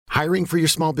Hiring for your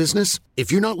small business?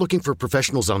 If you're not looking for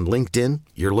professionals on LinkedIn,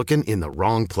 you're looking in the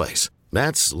wrong place.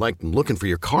 That's like looking for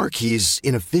your car keys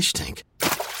in a fish tank.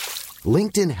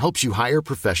 LinkedIn helps you hire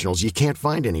professionals you can't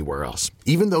find anywhere else,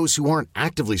 even those who aren't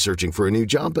actively searching for a new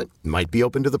job but might be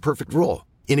open to the perfect role.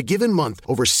 In a given month,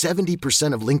 over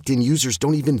 70% of LinkedIn users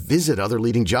don't even visit other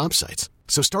leading job sites.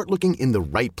 So start looking in the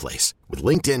right place. With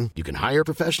LinkedIn, you can hire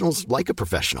professionals like a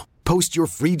professional. Post your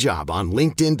free job on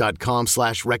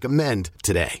linkedin.com/recommend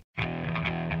today.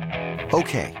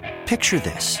 Okay, picture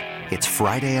this. It's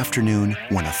Friday afternoon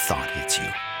when a thought hits you.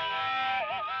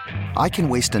 I can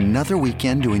waste another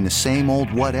weekend doing the same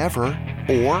old whatever,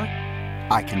 or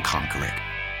I can conquer it.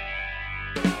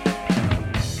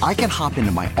 I can hop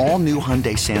into my all-new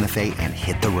Hyundai Santa Fe and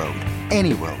hit the road.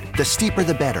 Any road. The steeper,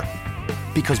 the better.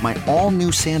 Because my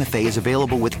all-new Santa Fe is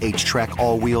available with H-Track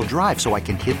all-wheel drive, so I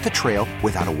can hit the trail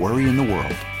without a worry in the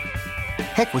world.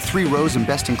 Heck, with 3 rows and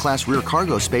best-in-class rear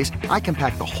cargo space, I can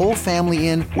pack the whole family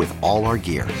in with all our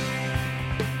gear.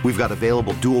 We've got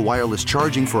available dual wireless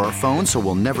charging for our phones, so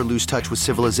we'll never lose touch with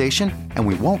civilization, and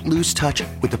we won't lose touch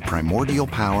with the primordial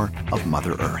power of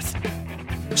Mother Earth.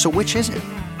 So which is it?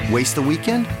 Waste the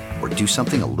weekend or do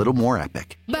something a little more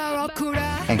epic?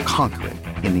 And conquer it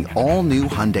in the all-new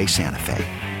Hyundai Santa Fe.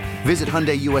 Visit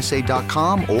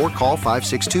HyundaiUSA.com or call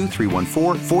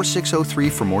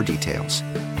 562-314-4603 for more details.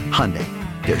 Hyundai,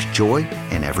 there's joy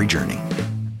in every journey.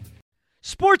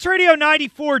 Sports Radio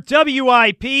 94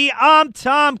 WIP. I'm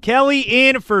Tom Kelly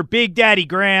in for Big Daddy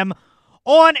Graham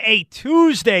on a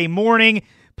Tuesday morning.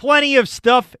 Plenty of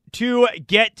stuff to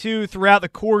get to throughout the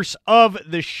course of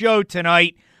the show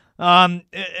tonight.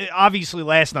 Obviously,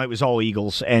 last night was all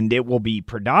Eagles, and it will be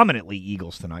predominantly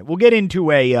Eagles tonight. We'll get into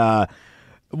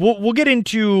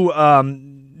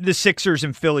the Sixers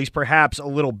and Phillies perhaps a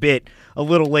little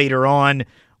later on.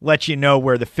 Let you know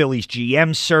where the Phillies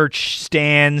GM search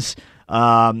stands.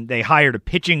 They hired a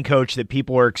pitching coach that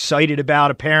people are excited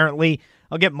about, apparently.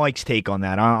 I'll get Mike's take on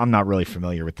that. I'm not really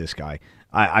familiar with this guy.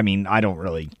 I mean, I don't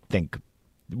really think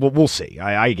 – we'll see.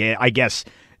 I guess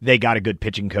they got a good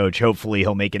pitching coach. Hopefully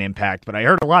he'll make an impact. But I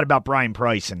heard a lot about Brian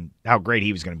Price and how great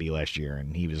he was going to be last year,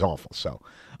 and he was awful. So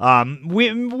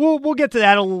we'll get to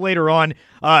that a little later on.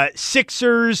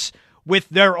 Sixers with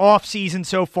their offseason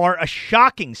so far, a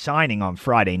shocking signing on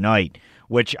Friday night,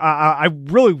 which I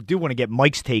really do want to get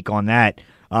Mike's take on that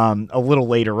a little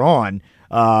later on.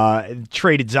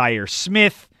 Traded Zaire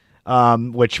Smith,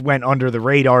 which went under the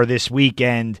radar this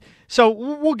weekend. So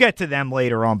we'll get to them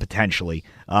later on potentially,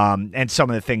 and some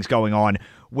of the things going on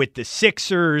with the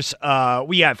Sixers.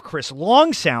 We have Chris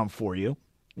Long sound for you,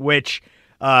 which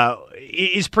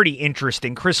is pretty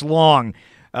interesting. Chris Long,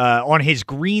 on his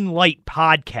Green Light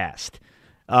podcast,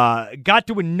 got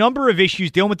to a number of issues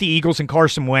dealing with the Eagles and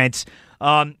Carson Wentz,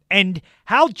 and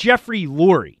how Jeffrey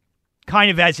Lurie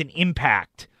kind of has an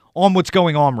impact on what's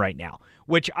going on right now,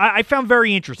 which I found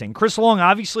very interesting. Chris Long,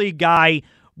 obviously a guy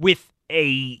with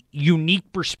a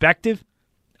unique perspective,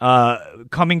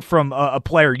 coming from a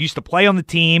player who used to play on the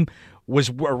team, was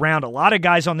around a lot of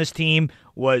guys on this team,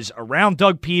 was around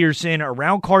Doug Peterson,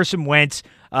 around Carson Wentz.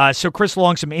 So Chris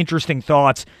Long, some interesting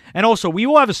thoughts. And also, we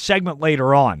will have a segment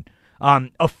later on,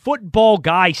 a football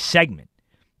guy segment.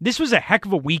 This was a heck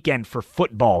of a weekend for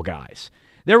football guys.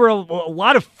 There were a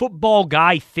lot of football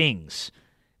guy things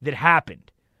that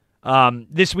happened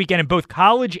this weekend in both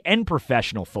college and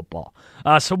professional football.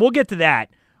 So we'll get to that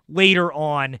later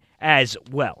on as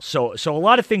well. So a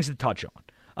lot of things to touch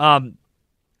on.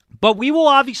 But we will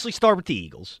obviously start with the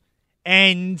Eagles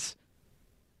and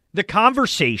the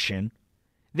conversation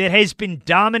that has been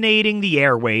dominating the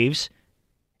airwaves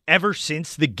ever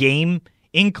since the game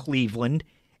in Cleveland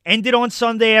ended on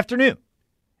Sunday afternoon.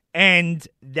 And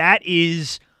that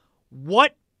is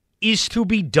what is to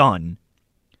be done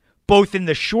both in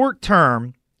the short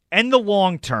term and the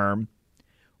long term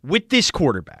with this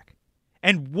quarterback,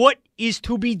 and what is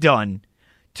to be done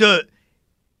to,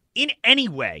 in any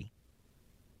way,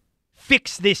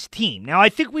 fix this team. Now, I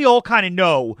think we all kind of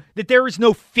know that there is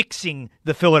no fixing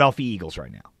the Philadelphia Eagles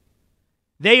right now.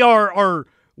 They are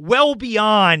well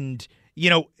beyond,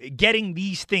 getting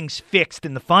these things fixed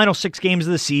in the final 6 games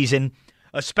of the season,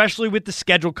 especially with the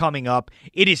schedule coming up.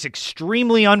 It is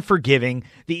extremely unforgiving.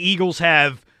 The Eagles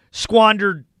have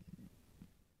squandered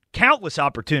countless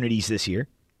opportunities this year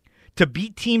to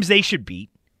beat teams they should beat,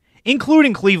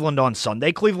 including Cleveland on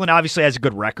Sunday. Cleveland obviously has a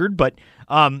good record, but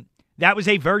that was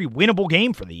a very winnable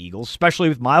game for the Eagles, especially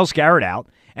with Myles Garrett out,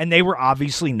 and they were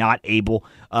obviously not able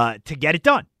to get it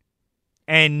done.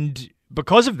 And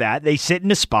because of that, they sit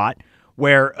in a spot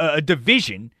where a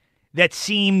division that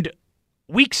seemed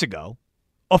weeks ago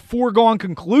a foregone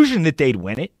conclusion that they'd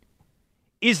win it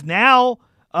is now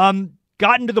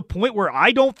gotten to the point where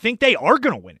I don't think they are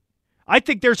going to win it. I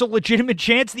think there's a legitimate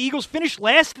chance the Eagles finish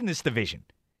last in this division.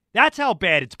 That's how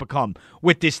bad it's become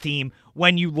with this team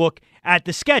when you look at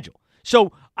the schedule.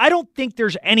 So I don't think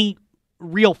there's any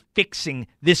real fixing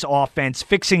this offense,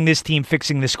 fixing this team,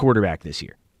 fixing this quarterback this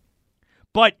year.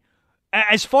 But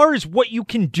as far as what you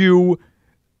can do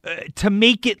to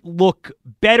make it look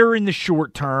better in the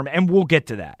short term, and we'll get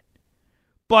to that.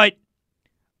 But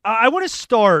I want to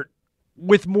start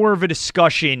with more of a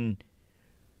discussion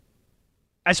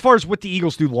as far as what the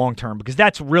Eagles do long term, because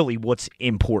that's really what's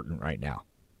important right now.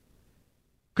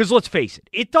 Because let's face it,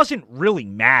 it doesn't really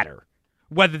matter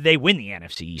whether they win the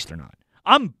NFC East or not.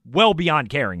 I'm well beyond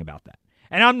caring about that.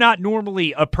 And I'm not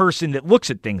normally a person that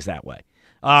looks at things that way.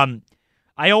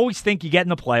 I always think you get in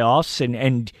the playoffs,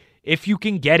 and if you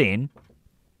can get in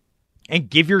and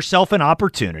give yourself an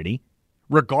opportunity,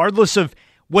 regardless of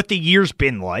what the year's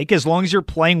been like, as long as you're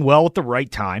playing well at the right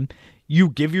time, you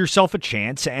give yourself a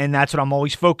chance, and that's what I'm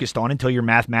always focused on until you're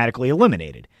mathematically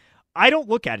eliminated. I don't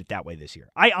look at it that way this year.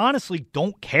 I honestly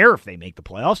don't care if they make the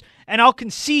playoffs, and I'll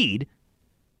concede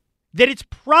that it's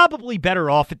probably better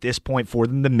off at this point for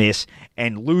them to miss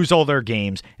and lose all their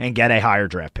games and get a higher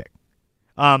draft pick.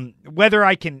 Whether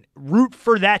I can root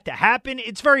for that to happen,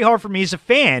 it's very hard for me as a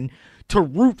fan to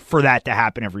root for that to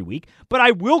happen every week, but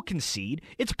I will concede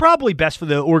it's probably best for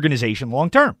the organization long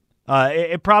term.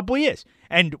 It probably is.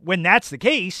 And when that's the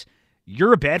case,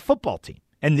 you're a bad football team,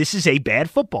 and this is a bad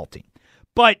football team.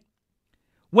 But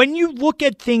when you look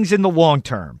at things in the long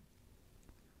term,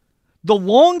 the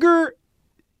longer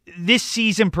this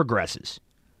season progresses,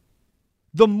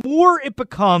 the more it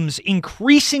becomes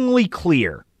increasingly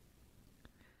clear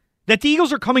that the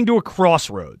Eagles are coming to a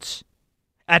crossroads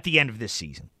at the end of this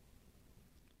season.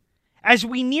 As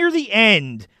we near the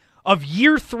end of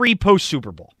year 3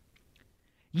 post-Super Bowl,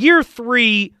 year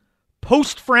 3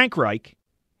 post-Frank Reich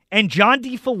and John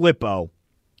DeFilippo,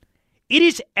 it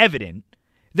is evident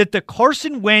that the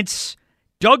Carson Wentz,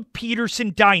 Doug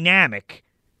Peterson dynamic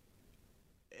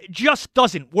just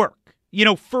doesn't work. You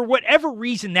know, for whatever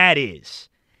reason that is,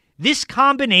 this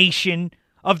combination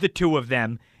of the two of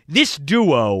them, this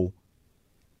duo,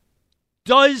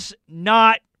 does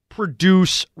not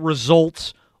produce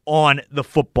results on the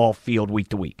football field week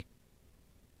to week.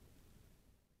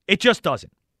 It just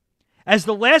doesn't. As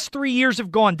the last 3 years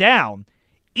have gone down,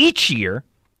 each year,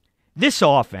 this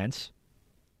offense,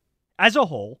 as a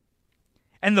whole,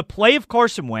 and the play of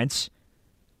Carson Wentz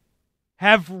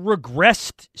have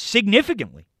regressed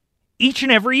significantly each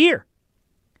and every year.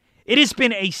 It has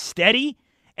been a steady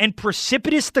and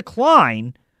precipitous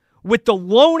decline, with the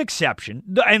lone exception,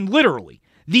 and literally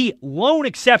the lone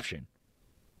exception,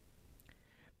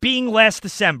 being last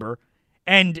December.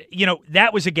 And, you know,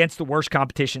 that was against the worst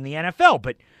competition in the NFL.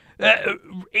 But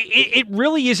it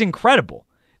really is incredible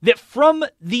that from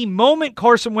the moment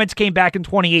Carson Wentz came back in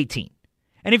 2018,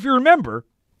 and if you remember,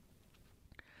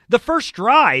 the first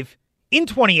drive in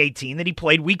 2018 that he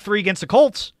played week 3 against the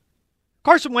Colts,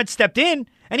 Carson Wentz stepped in,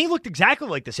 and he looked exactly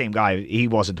like the same guy he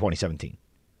was in 2017.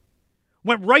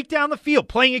 Went right down the field,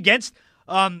 playing against,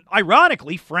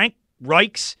 ironically, Frank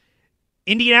Reich's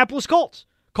Indianapolis Colts.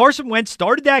 Carson Wentz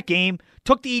started that game,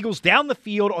 took the Eagles down the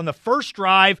field on the first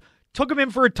drive, took them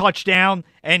in for a touchdown,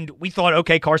 and we thought,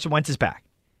 okay, Carson Wentz is back.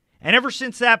 And ever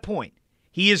since that point,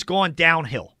 he has gone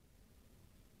downhill.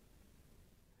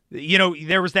 You know,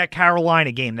 there was that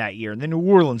Carolina game that year and the New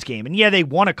Orleans game. And yeah, they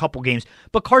won a couple games,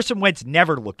 but Carson Wentz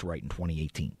never looked right in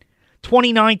 2018.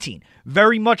 2019,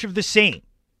 very much of the same.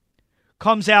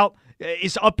 Comes out,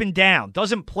 is up and down,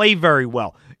 doesn't play very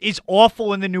well, is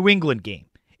awful in the New England game,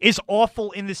 is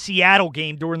awful in the Seattle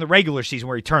game during the regular season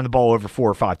where he turned the ball over 4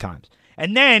 or 5 times.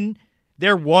 And then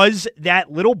there was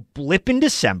that little blip in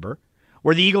December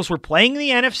where the Eagles were playing the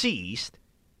NFC East,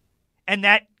 and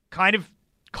that kind of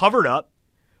covered up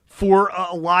for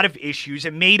a lot of issues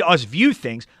and made us view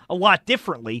things a lot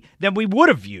differently than we would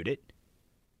have viewed it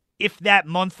if that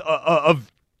month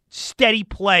of steady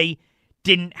play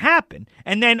didn't happen.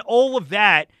 And then all of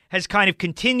that has kind of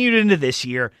continued into this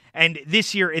year, and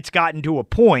this year it's gotten to a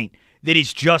point that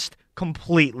is just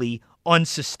completely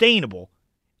unsustainable.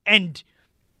 And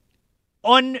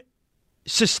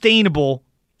unsustainable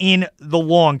in the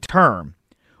long term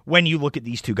when you look at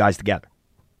these two guys together.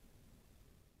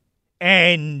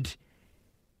 And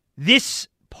this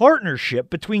partnership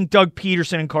between Doug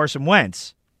Peterson and Carson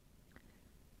Wentz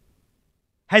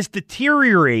has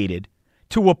deteriorated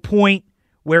to a point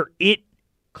where it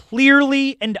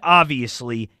clearly and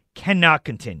obviously cannot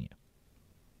continue.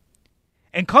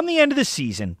 And come the end of the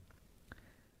season,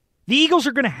 the Eagles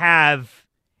are going to have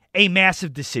a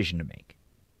massive decision to make.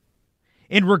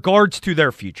 in regards to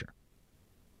their future.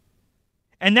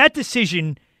 And that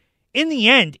decision, in the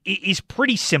end, is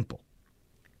pretty simple.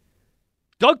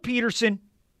 Doug Peterson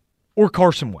or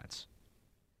Carson Wentz.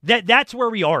 That's where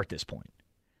we are at this point.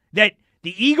 That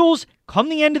the Eagles, come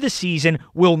the end of the season,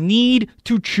 will need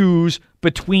to choose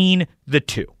between the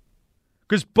two.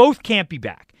 Because both can't be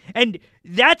back. And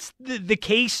that's the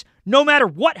case no matter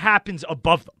what happens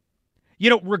above them. You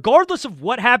know, regardless of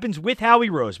what happens with Howie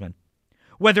Roseman,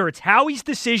 whether it's Howie's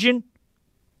decision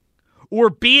or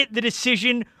be it the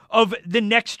decision of the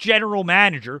next general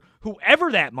manager,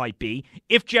 whoever that might be,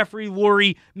 if Jeffrey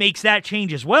Lurie makes that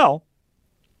change as well,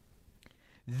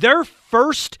 their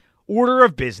first order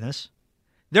of business,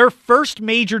 their first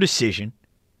major decision,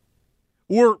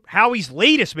 or Howie's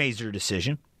latest major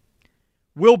decision,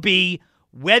 will be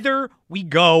whether we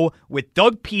go with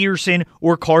Doug Peterson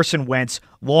or Carson Wentz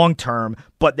long term,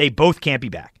 but they both can't be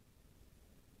back.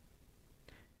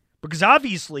 Because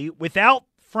obviously, without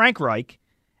Frank Reich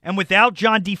and without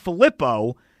John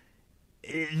DeFilippo,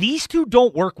 these two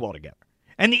don't work well together.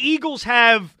 And the Eagles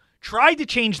have tried to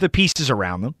change the pieces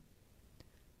around them.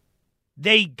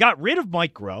 They got rid of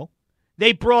Mike Groh.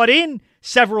 They brought in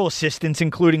several assistants,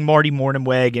 including Marty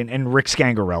Mornhinweg and Rick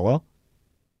Scangarello.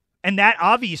 And that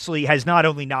obviously has not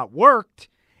only not worked,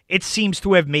 it seems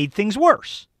to have made things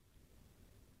worse.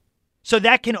 So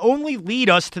that can only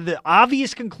lead us to the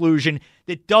obvious conclusion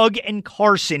that Doug and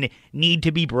Carson need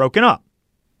to be broken up.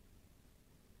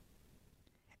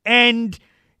 And,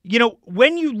 you know,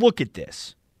 when you look at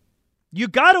this, you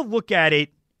got to look at it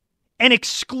and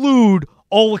exclude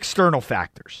all external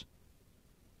factors.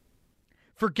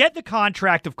 Forget the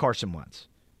contract of Carson Wentz.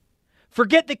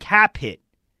 Forget the cap hit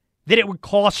that it would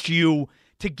cost you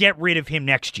to get rid of him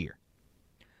next year.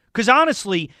 Because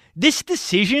honestly, this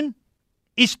decision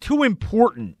is too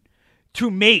important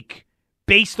to make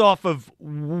based off of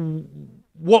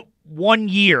what 1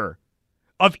 year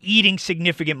of eating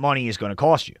significant money is going to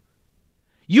cost you.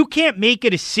 You can't make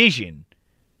a decision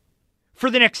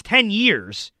for the next 10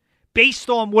 years based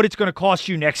on what it's going to cost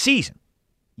you next season.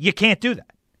 You can't do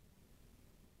that.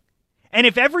 And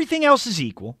if everything else is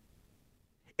equal,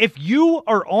 if you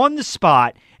are on the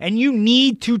spot and you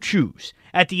need to choose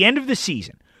at the end of the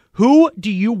season, who do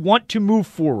you want to move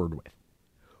forward with?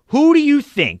 Who do you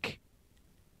think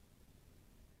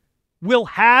will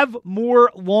have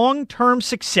more long-term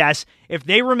success if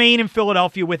they remain in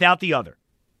Philadelphia without the other?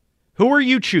 Who are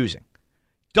you choosing?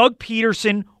 Doug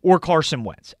Peterson or Carson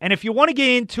Wentz? And if you want to get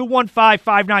in,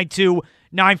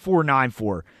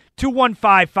 215-592-9494.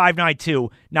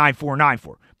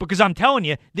 215-592-9494. Because I'm telling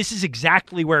you, this is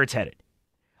exactly where it's headed.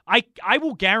 I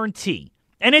will guarantee,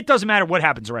 and it doesn't matter what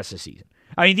happens the rest of the season.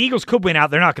 I mean, the Eagles could win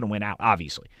out. They're not going to win out,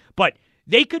 obviously. But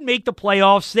they could make the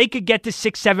playoffs. They could get to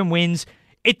 6-7 wins.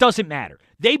 It doesn't matter.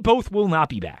 They both will not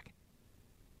be back.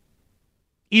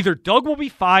 Either Doug will be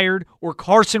fired or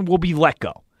Carson will be let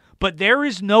go. But there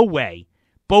is no way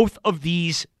both of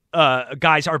these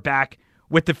guys are back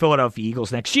with the Philadelphia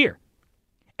Eagles next year.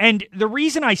 And the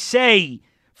reason I say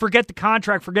forget the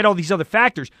contract, forget all these other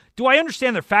factors, do I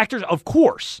understand the factors? Of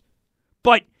course.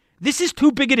 But this is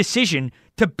too big a decision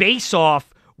to base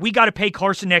off, we got to pay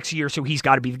Carson next year, so he's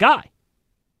got to be the guy.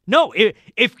 No,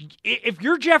 if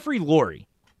you're Jeffrey Lurie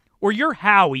or you're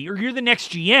Howie or you're the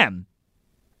next GM,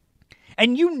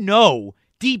 and you know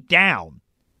deep down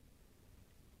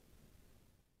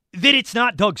that it's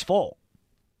not Doug's fault,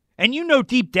 and you know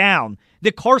deep down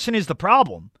that Carson is the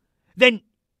problem, then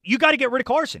you got to get rid of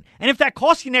Carson. And if that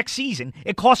costs you next season,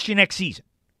 it costs you next season.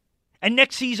 And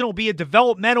next season will be a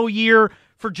developmental year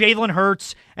for Jalen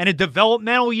Hurts and a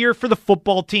developmental year for the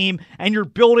football team, and you're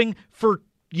building for,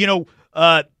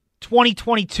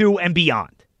 2022 and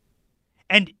beyond.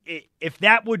 And if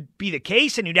that would be the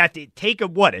case and you'd have to take a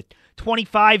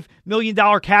 $25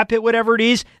 million cap hit, whatever it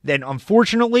is, then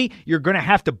unfortunately, you're going to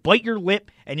have to bite your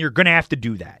lip and you're going to have to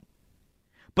do that.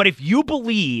 But if you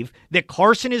believe that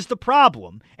Carson is the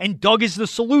problem and Doug is the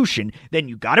solution, then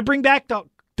you got to bring back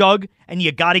Doug and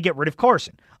you got to get rid of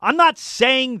Carson. I'm not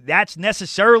saying that's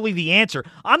necessarily the answer.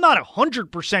 I'm not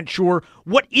 100% sure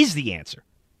what is the answer.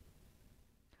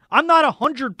 I'm not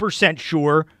 100%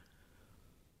 sure,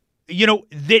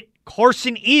 that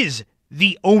Carson is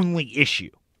the only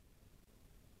issue.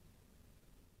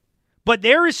 But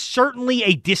there is certainly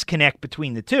a disconnect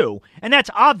between the two, and that's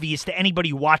obvious to anybody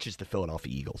who watches the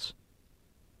Philadelphia Eagles.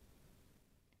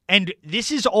 And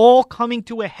this is all coming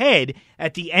to a head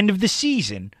at the end of the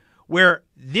season, where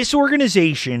this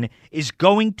organization is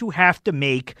going to have to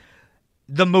make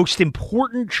the most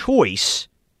important choice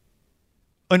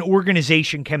an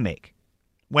organization can make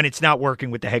when it's not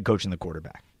working with the head coach and the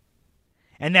quarterback.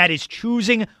 And that is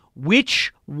choosing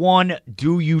which one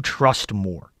do you trust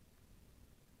more?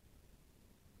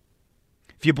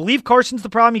 If you believe Carson's the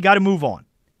problem, you got to move on.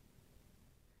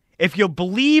 If you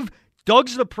believe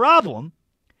Doug's the problem,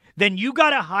 then you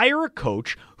got to hire a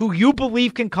coach who you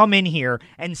believe can come in here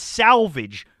and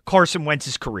salvage Carson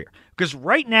Wentz's career. Because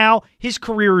right now, his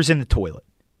career is in the toilet.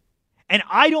 And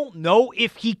I don't know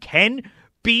if he can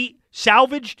be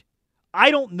salvaged.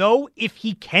 I don't know if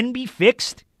he can be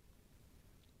fixed.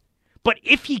 But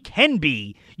if he can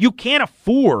be, you can't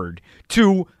afford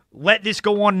to let this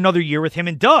go on another year with him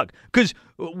and Doug. Because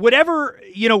whatever,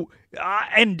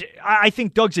 and I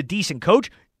think Doug's a decent coach.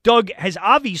 Doug has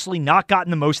obviously not gotten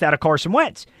the most out of Carson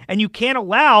Wentz. And you can't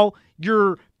allow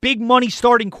your big money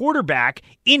starting quarterback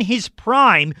in his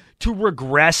prime to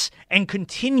regress and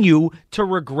continue to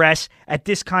regress at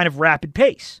this kind of rapid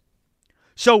pace.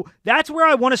 So that's where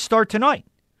I want to start tonight.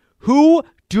 Who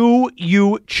do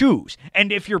you choose?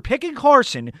 And if you're picking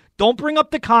Carson, don't bring up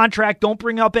the contract, don't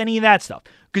bring up any of that stuff,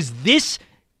 because this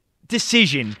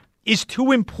decision is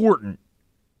too important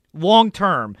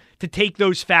long-term to take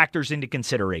those factors into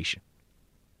consideration.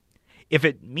 If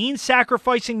it means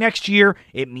sacrificing next year,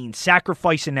 it means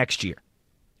sacrificing next year.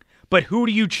 But who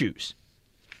do you choose?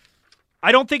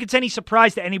 I don't think it's any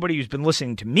surprise to anybody who's been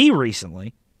listening to me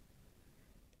recently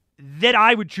that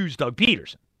I would choose Doug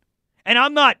Peterson. And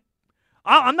I'm not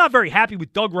very happy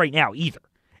with Doug right now either.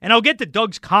 And I'll get to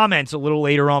Doug's comments a little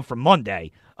later on from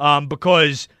Monday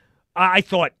because I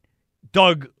thought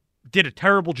Doug did a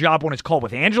terrible job on his call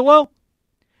with Angelo,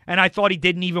 and I thought he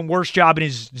did an even worse job in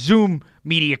his Zoom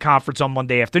media conference on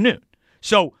Monday afternoon.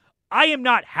 So I am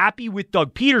not happy with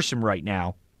Doug Peterson right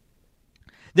now.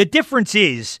 The difference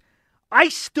is I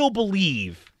still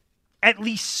believe, at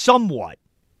least somewhat,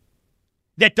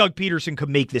 that Doug Peterson could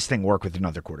make this thing work with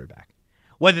another quarterback.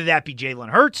 Whether that be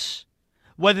Jalen Hurts,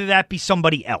 whether that be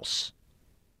somebody else.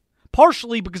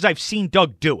 Partially because I've seen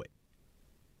Doug do it.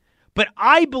 But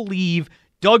I believe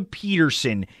Doug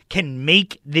Peterson can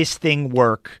make this thing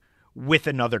work with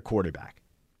another quarterback.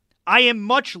 I am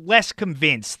much less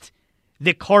convinced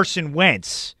that Carson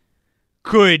Wentz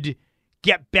could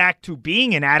get back to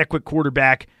being an adequate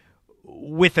quarterback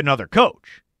with another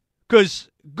coach. Because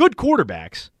good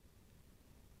quarterbacks,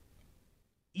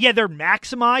 yeah, they're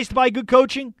maximized by good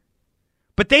coaching,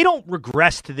 but they don't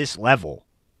regress to this level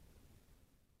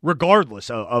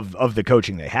regardless of the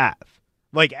coaching they have.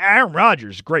 Like Aaron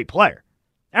Rodgers, a great player.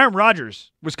 Aaron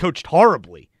Rodgers was coached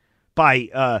horribly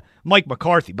by Mike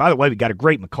McCarthy. By the way, we got a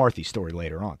great McCarthy story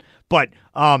later on. But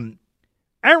Aaron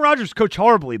Rodgers was coached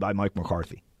horribly by Mike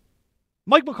McCarthy.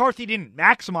 Mike McCarthy didn't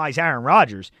maximize Aaron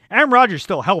Rodgers. Aaron Rodgers is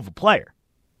still a hell of a player.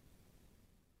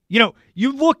 You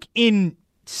look in,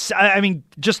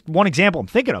 just one example I'm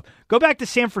thinking of. Go back to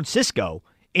San Francisco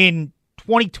in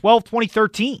 2012,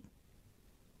 2013.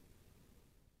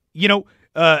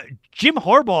 Jim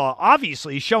Harbaugh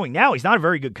obviously is showing now he's not a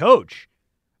very good coach.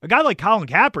 A guy like Colin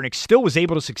Kaepernick still was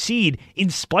able to succeed in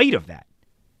spite of that.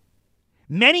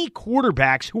 Many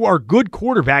quarterbacks who are good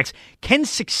quarterbacks can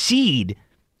succeed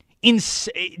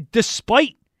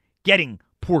despite getting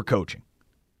poor coaching,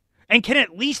 and can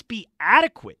at least be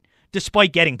adequate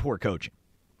despite getting poor coaching.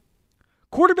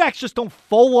 Quarterbacks just don't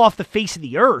fall off the face of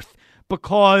the earth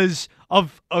because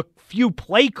of a few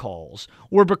play calls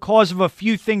or because of a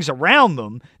few things around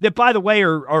them that, by the way,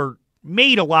 are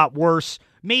made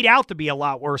out to be a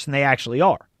lot worse than they actually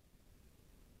are.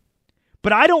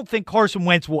 But I don't think Carson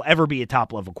Wentz will ever be a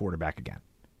top-level quarterback again.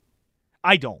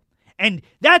 I don't. And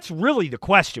that's really the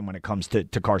question when it comes to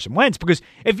Carson Wentz, because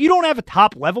if you don't have a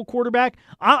top-level quarterback,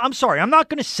 I'm sorry, I'm not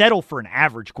going to settle for an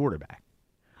average quarterback.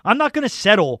 I'm not going to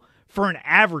settle for an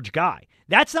average guy.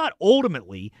 That's not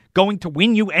ultimately going to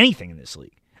win you anything in this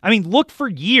league. I mean, look for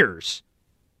years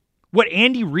what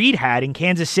Andy Reid had in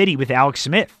Kansas City with Alex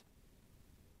Smith.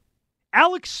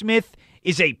 Alex Smith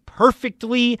is a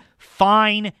perfectly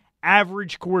fine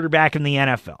average quarterback in the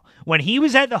NFL. When he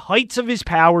was at the heights of his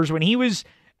powers, when he was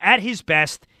at his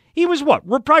best, he was what?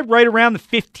 We're probably right around the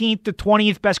 15th to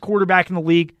 20th best quarterback in the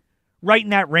league, right in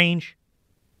that range.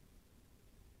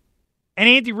 And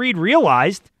Andy Reid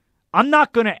realized, I'm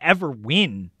not going to ever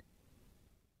win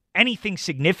anything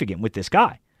significant with this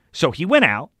guy. So he went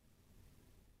out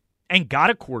and got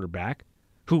a quarterback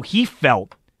who he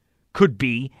felt could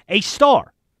be a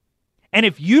star. And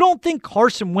if you don't think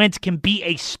Carson Wentz can be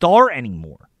a star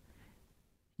anymore,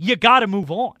 you got to move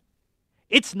on.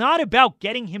 It's not about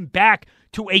getting him back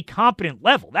to a competent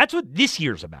level. That's what this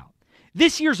year's about.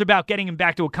 This year's about getting him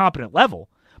back to a competent level.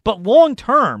 But long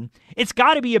term, it's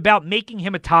got to be about making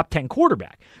him a top 10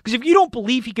 quarterback. Because if you don't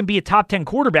believe he can be a top 10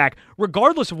 quarterback,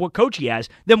 regardless of what coach he has,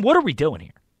 then what are we doing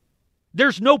here?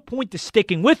 there's no point to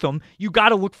sticking with them. You got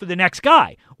to look for the next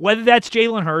guy, whether that's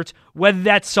Jalen Hurts, whether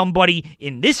that's somebody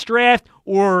in this draft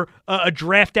or a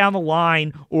draft down the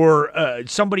line or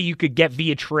somebody you could get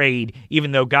via trade,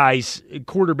 even though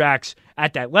quarterbacks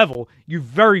at that level, you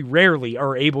very rarely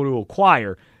are able to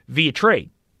acquire via trade.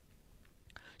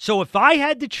 So if I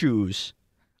had to choose,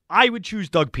 I would choose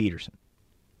Doug Peterson.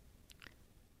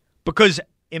 Because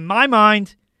in my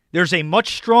mind, there's a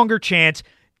much stronger chance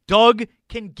Doug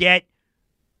can get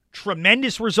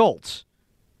tremendous results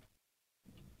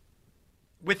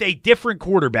with a different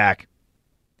quarterback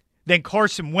than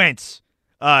Carson Wentz.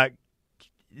 There's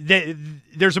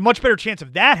a much better chance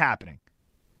of that happening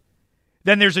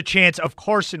than there's a chance of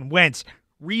Carson Wentz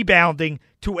rebounding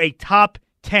to a top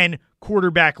 10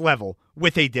 quarterback level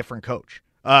with a different coach.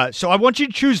 So I want you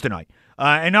to choose tonight.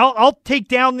 And I'll take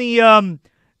down the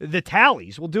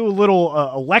tallies. We'll do a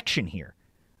little election here,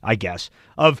 I guess,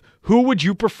 of who would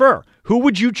you prefer? Who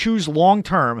would you choose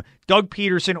long-term, Doug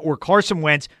Peterson or Carson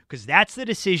Wentz? Because that's the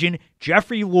decision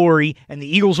Jeffrey Lurie and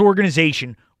the Eagles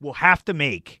organization will have to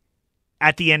make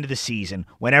at the end of the season,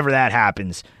 whenever that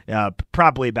happens,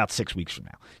 probably about 6 weeks from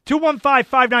now.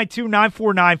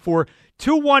 215-592-9494,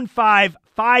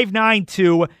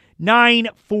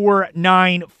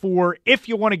 215-592-9494. If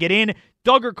you want to get in,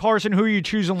 Doug or Carson, who are you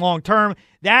choosing long-term?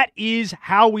 That is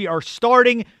how we are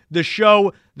starting the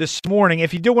show this morning.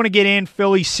 If you do want to get in,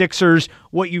 Philly Sixers,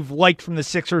 what you've liked from the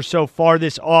Sixers so far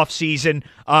this offseason,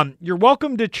 you're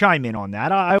welcome to chime in on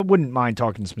that. I wouldn't mind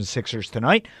talking some Sixers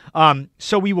tonight.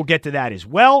 So we will get to that as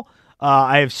well.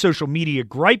 I have social media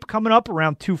gripe coming up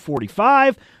around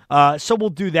 2:45. So we'll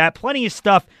do that. Plenty of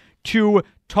stuff to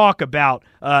talk about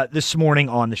this morning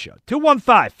on the show.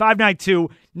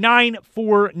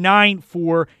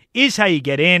 215-592-9494 is how you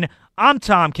get in. I'm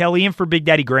Tom Kelly, in for Big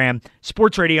Daddy Graham,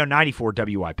 Sports Radio 94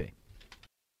 WIP.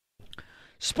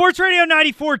 Sports Radio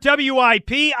 94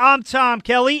 WIP. I'm Tom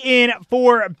Kelly, in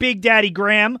for Big Daddy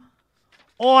Graham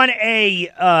on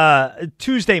a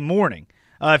Tuesday morning.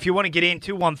 If you want to get in,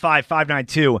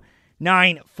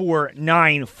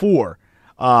 215-592-9494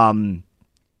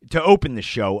 to open the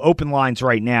show. Open lines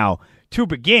right now to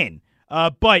begin.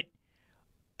 But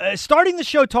starting the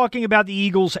show talking about the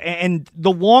Eagles and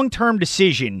the long-term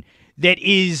decision that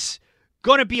is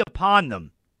going to be upon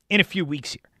them in a few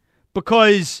weeks here.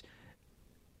 Because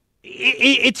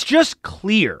it's just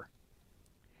clear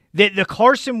that the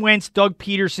Carson Wentz-Doug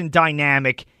Peterson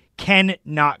dynamic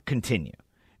cannot continue.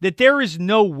 That there is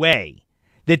no way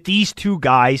that these two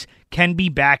guys can be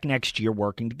back next year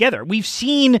working together. We've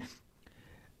seen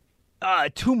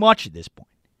too much at this point.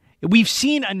 We've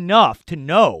seen enough to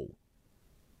know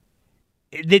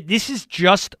that this is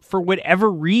just, for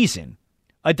whatever reason,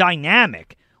 a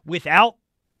dynamic without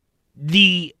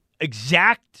the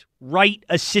exact right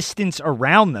assistants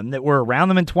around them that were around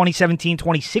them in 2017,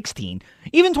 2016,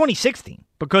 even 2016,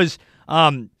 because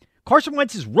Carson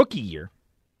Wentz's rookie year,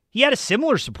 he had a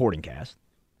similar supporting cast,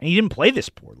 and he didn't play this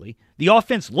poorly. The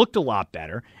offense looked a lot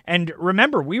better, and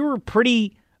remember, we were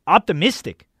pretty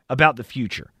optimistic about the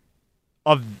future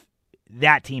of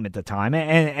that team at the time,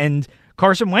 and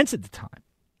Carson Wentz at the time.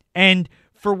 And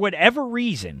for whatever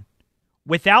reason,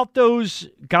 without those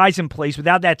guys in place,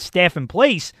 without that staff in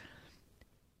place,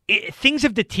 things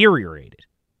have deteriorated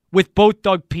with both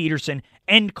Doug Peterson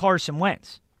and Carson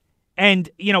Wentz. And,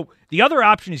 the other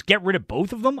option is get rid of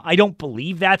both of them. I don't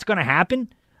believe that's going to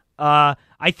happen. I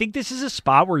think this is a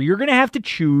spot where you're going to have to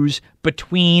choose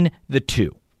between the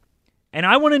two. And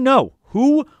I want to know,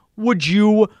 who would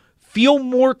you feel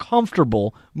more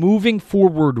comfortable moving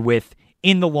forward with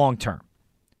in the long term?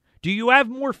 Do you have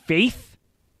more faith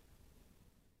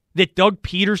that Doug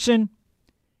Peterson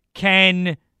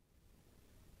can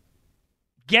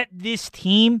get this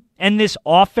team and this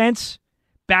offense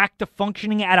back to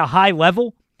functioning at a high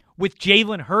level with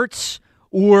Jalen Hurts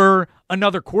or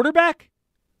another quarterback?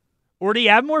 Or do you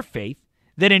have more faith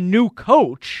that a new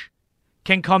coach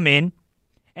can come in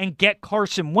and get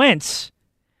Carson Wentz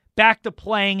back to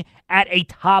playing at a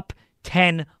top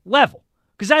 10 level?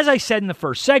 Because as I said in the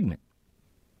first segment,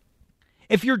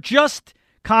 if you're just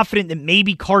confident that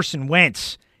maybe Carson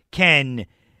Wentz can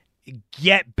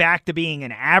get back to being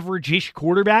an average-ish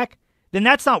quarterback, then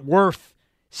that's not worth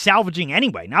salvaging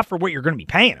anyway, not for what you're going to be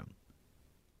paying him.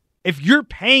 If you're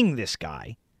paying this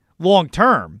guy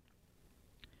long-term,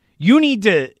 you need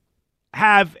to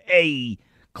have a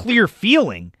clear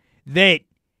feeling that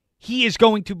he is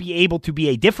going to be able to be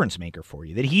a difference maker for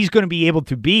you, that he's going to be able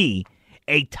to be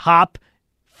a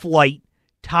top-flight,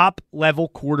 top-level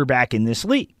quarterback in this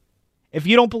league. If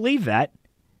you don't believe that,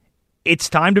 it's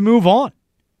time to move on.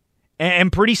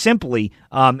 And pretty simply,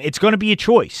 it's going to be a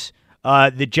choice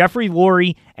that Jeffrey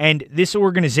Lurie and this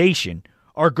organization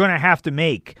are going to have to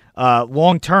make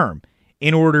long term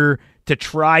in order to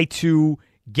try to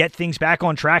get things back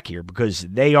on track here, because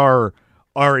they are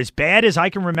as bad as I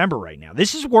can remember right now.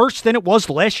 This is worse than it was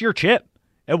last year, Chip.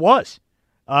 It was.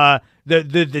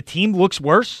 The team looks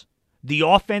worse. The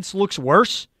offense looks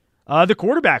worse. The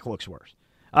quarterback looks worse.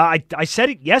 I said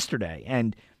it yesterday,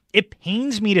 and it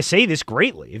pains me to say this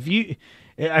greatly.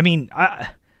 I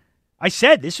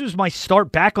said this was my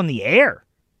start back on the air,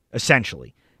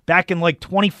 essentially. Back in like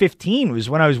 2015 was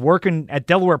when I was working at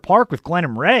Delaware Park with Glenn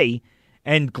and Ray,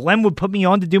 and Glenn would put me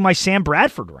on to do my Sam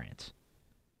Bradford rants.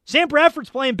 Sam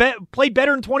Bradford's played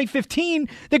better in 2015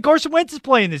 than Carson Wentz is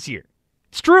playing this year.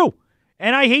 It's true,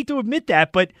 and I hate to admit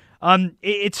that, but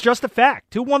it's just a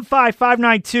fact.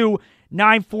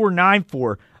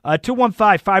 215-592-9494.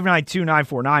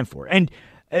 215-592-9494. And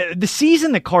the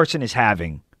season that Carson is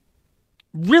having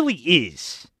really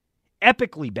is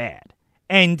epically bad.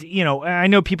 And, I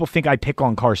know people think I pick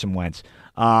on Carson Wentz,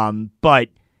 but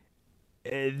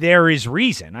there is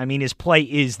reason. I mean, his play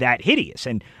is that hideous.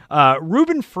 And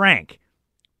Reuben Frank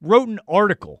wrote an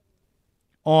article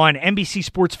on NBC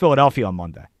Sports Philadelphia on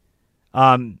Monday.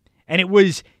 And it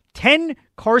was 10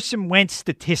 Carson Wentz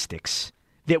statistics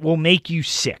that will make you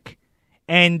sick.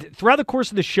 And throughout the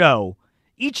course of the show,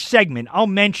 each segment, I'll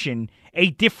mention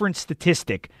a different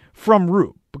statistic from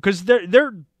Rube, because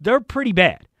they're pretty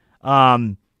bad.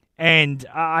 And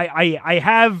I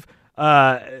have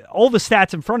all the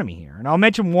stats in front of me here, and I'll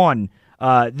mention one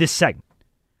this segment.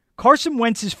 Carson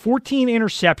Wentz's 14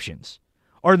 interceptions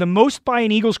are the most by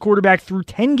an Eagles quarterback through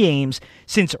 10 games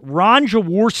since Ron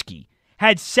Jaworski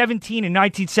had 17 in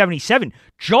 1977.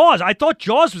 Jaws, I thought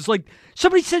Jaws was like,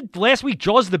 somebody said last week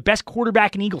Jaws is the best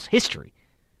quarterback in Eagles history.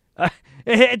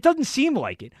 It doesn't seem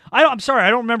like it. I'm sorry, I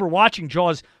don't remember watching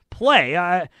Jaws play.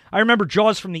 I remember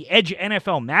Jaws from the Edge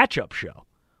NFL matchup show,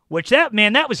 which that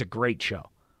was a great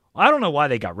show. I don't know why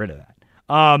they got rid of that.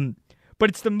 But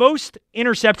it's the most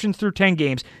interceptions through 10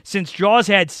 games since Jaws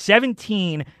had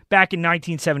 17 back in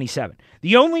 1977.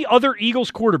 The only other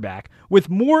Eagles quarterback with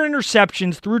more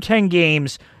interceptions through 10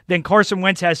 games than Carson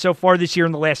Wentz has so far this year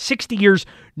in the last 60 years,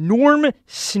 Norm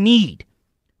Snead,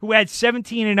 who had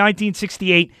 17 in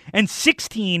 1968 and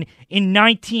 16 in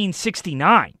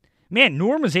 1969. Man,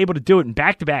 Norm was able to do it in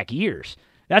back-to-back years.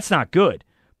 That's not good.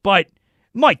 But,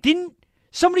 Mike,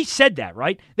 somebody said that,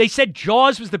 right? They said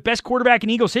Jaws was the best quarterback in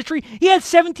Eagles history. He had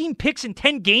 17 picks in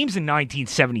 10 games in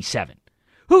 1977.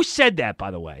 Who said that,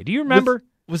 by the way? Do you remember?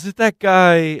 Was it that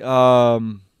guy? It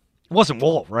wasn't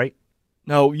Walt, right?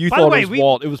 No, you thought it was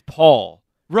Walt. It was Paul.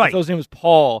 Right. I thought his name was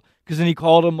Paul, because then he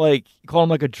called him like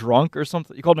a drunk or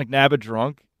something. He called McNabb a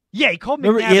drunk. Yeah, he called McNabb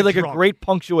Remember, he had like drunk. a great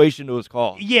punctuation to his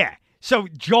call. Yeah. So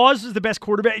Jaws is the best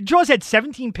quarterback. Jaws had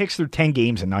 17 picks through 10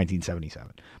 games in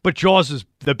 1977. But Jaws is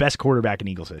the best quarterback in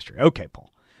Eagles history. Okay,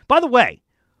 Paul. By the way,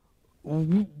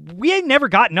 we ain't never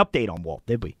got an update on Walt,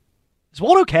 did we? Is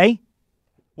Walt okay?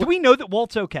 Do we know that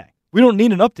Walt's okay? We don't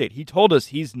need an update. He told us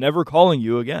he's never calling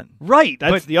you again. Right.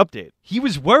 That's the update. He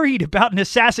was worried about an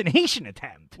assassination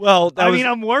attempt. Well,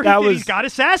 I'm worried that he's got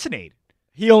assassinated.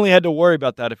 He only had to worry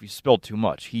about that if he spilled too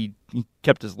much. He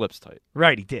kept his lips tight.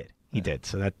 Right, he did. He did.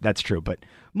 So that's true. But,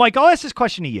 Mike, I'll ask this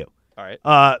question to you. All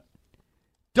right.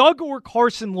 Doug or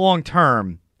Carson long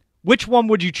term, which one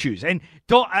would you choose? And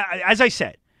as I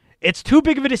said, it's too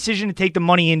big of a decision to take the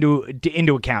money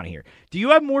into account here. Do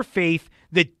you have more faith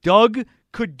that Doug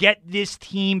could get this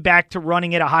team back to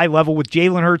running at a high level with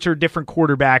Jalen Hurts or a different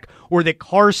quarterback, or that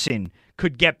Carson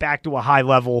could get back to a high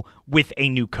level with a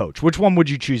new coach? Which one would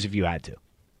you choose if you had to?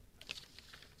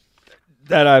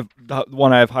 The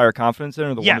one I have higher confidence in,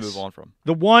 or the one to move on from?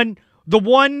 The one.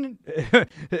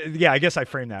 Yeah, I guess I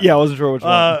framed that. Yeah, I wasn't sure which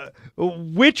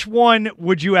one. Which one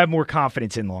would you have more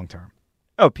confidence in long term?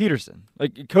 Oh, Peterson.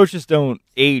 Like, coaches don't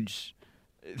age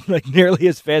like nearly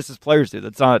as fast as players do.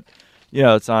 That's not,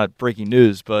 it's not breaking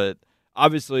news, but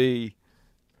obviously,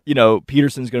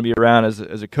 Peterson's going to be around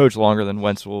as a coach longer than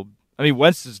Wentz will. I mean,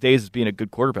 Wentz's days as being a good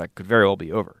quarterback could very well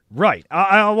be over. Right.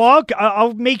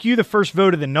 I'll make you the first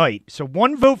vote of the night. So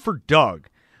one vote for Doug.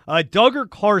 Doug or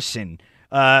Carson,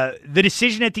 the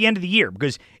decision at the end of the year,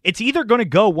 because it's either going to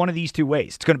go one of these two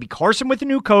ways. It's going to be Carson with a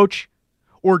new coach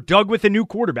or Doug with a new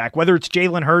quarterback, whether it's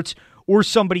Jalen Hurts or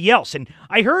somebody else. And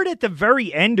I heard at the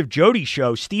very end of Jody's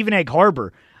show, Stephen Egg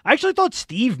Harbor, I actually thought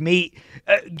Steve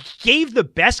gave the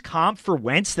best comp for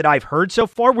Wentz that I've heard so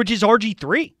far, which is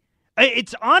RG3.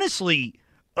 It's honestly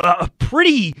a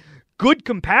pretty good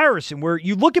comparison where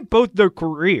you look at both their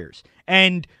careers,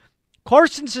 and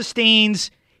Carson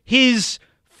sustains his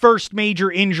first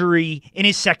major injury in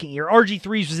his second year.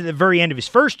 RG3's was at the very end of his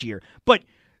first year. But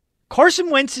Carson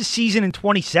Wentz's season in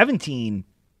 2017,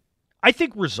 I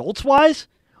think results-wise,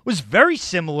 was very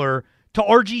similar to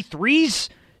RG3's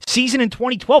season in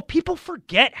 2012. People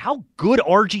forget how good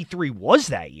RG3 was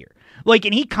that year. Like,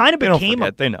 and he kind of became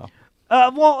they know.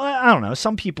 Well, I don't know.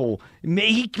 Some people,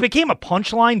 he became a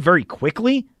punchline very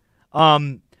quickly.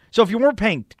 So if you weren't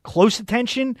paying close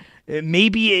attention,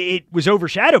 maybe it was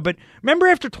overshadowed. But remember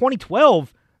after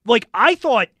 2012, like, I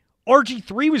thought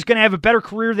RG3 was going to have a better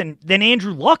career than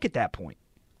Andrew Luck at that point.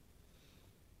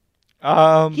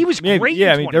 He was great.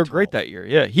 Yeah, I mean, they were great that year.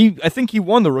 Yeah, I think he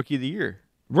won the Rookie of the Year.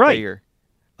 Right. That year.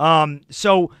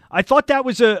 So I thought that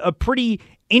was a pretty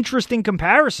interesting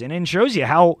comparison, and shows you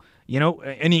how,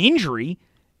 an injury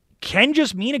can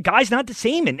just mean a guy's not the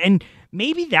same. And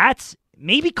maybe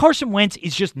Carson Wentz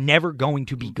is just never going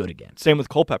to be good again. Same with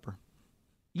Culpepper.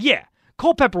 Yeah.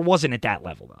 Culpepper wasn't at that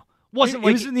level, though. He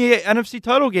was in the NFC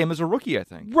title game as a rookie, I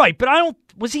think. Right, but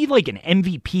was he like an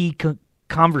MVP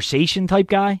conversation type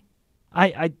guy?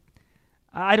 I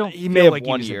don't. He may have like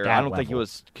one he was year. At that I don't think he level.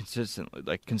 was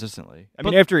consistently. I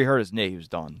mean, after he hurt his knee, he was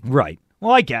done. Right.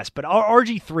 Well, I guess, but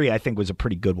RG3 I think was a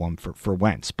pretty good one for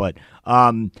Wentz. But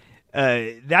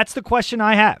that's the question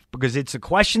I have, because it's a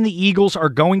question the Eagles are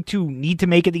going to need to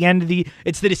make at the end of the.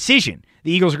 It's the decision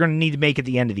the Eagles are going to need to make at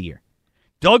the end of the year.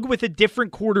 Doug with a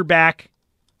different quarterback,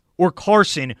 or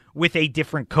Carson with a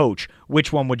different coach.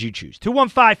 Which one would you choose?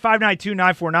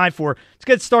 215-592-9494. Let's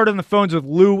get started on the phones with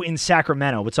Lou in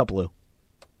Sacramento. What's up, Lou?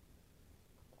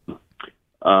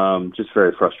 Just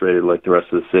very frustrated like the rest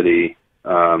of the city.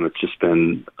 It's just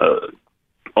been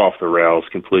off the rails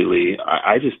completely.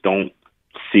 I just don't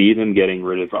see them getting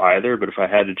rid of either, but if I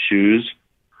had to choose,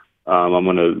 I'm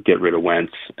going to get rid of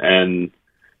Wentz. And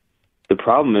the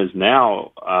problem is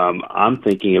now I'm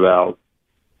thinking about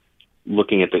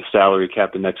looking at the salary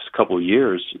cap the next couple of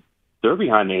years. They're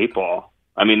behind the eight ball.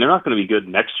 I mean, they're not going to be good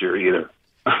next year either.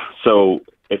 So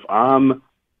if I'm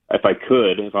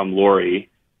Laurie,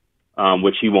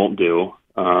 which he won't do,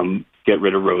 get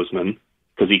rid of Roseman,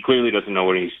 because he clearly doesn't know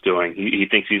what he's doing. He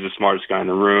thinks he's the smartest guy in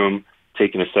the room,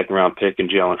 taking a second-round pick in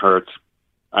Jalen Hurts.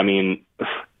 I mean,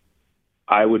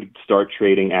 I would start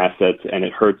trading assets, and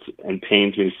it hurts and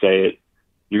pains me to say it.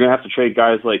 You're going to have to trade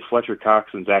guys like Fletcher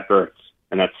Cox and Zach Ertz,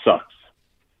 and that sucks.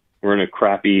 We're in a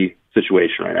crappy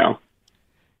situation right now.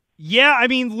 Yeah, I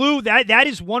mean, Lou, that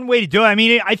is one way to do it. I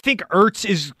mean, I think Ertz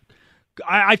is –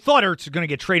 I thought Ertz was going to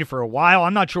get traded for a while.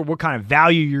 I'm not sure what kind of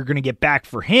value you're going to get back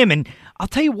for him. And I'll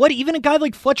tell you what, even a guy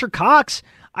like Fletcher Cox,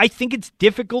 I think it's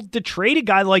difficult to trade a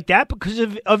guy like that because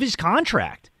of his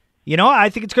contract. I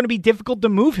think it's going to be difficult to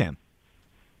move him.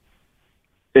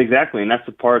 Exactly, and that's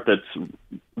the part that's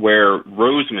where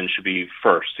Roseman should be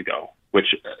first to go,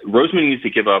 which Roseman needs to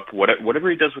give up whatever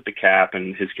he does with the cap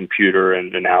and his computer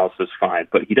and analysis, fine,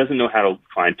 but he doesn't know how to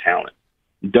find talent.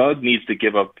 Doug needs to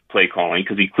give up play calling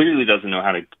because he clearly doesn't know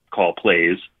how to call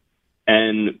plays.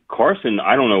 And Carson,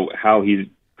 I don't know how he's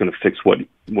going to fix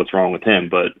what's wrong with him,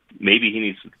 but maybe he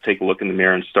needs to take a look in the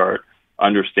mirror and start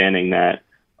understanding that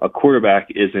a quarterback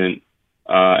isn't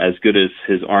as good as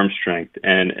his arm strength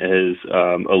and his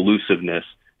elusiveness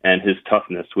and his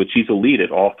toughness, which he's elite at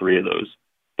all three of those.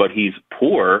 But he's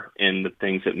poor in the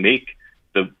things that make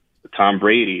the Tom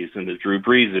Brady's and the Drew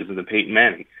Breeses and the Peyton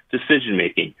Manning: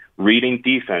 decision-making, reading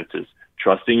defenses,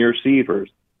 trusting your receivers,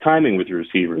 timing with your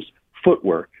receivers,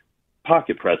 footwork,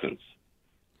 pocket presence.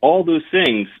 All those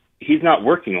things he's not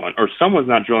working on, or someone's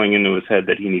not drilling into his head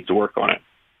that he needs to work on it.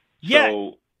 Yeah.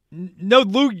 So, no,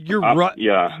 Lou, you're right.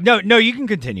 Yeah. No, you can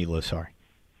continue, Lou. Sorry.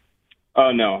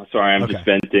 Oh, no, sorry. I'm just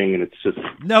venting, and it's just...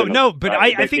 But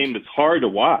I think... game, it's hard to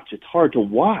watch. It's hard to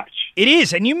watch. It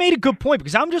is, and you made a good point,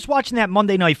 because I'm just watching that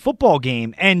Monday Night Football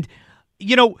game, and,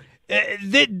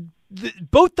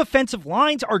 both defensive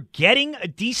lines are getting a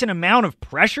decent amount of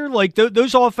pressure. Like,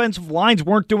 those offensive lines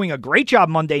weren't doing a great job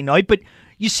Monday night, but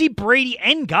you see Brady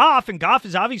and Goff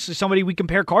is obviously somebody we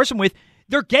compare Carson with.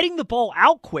 They're getting the ball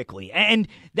out quickly, and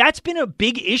that's been a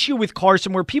big issue with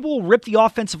Carson, where people will rip the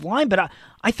offensive line, but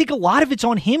I think a lot of it's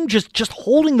on him just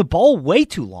holding the ball way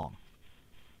too long.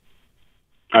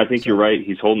 I think you're right.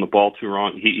 He's holding the ball too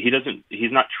long.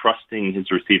 He's not trusting his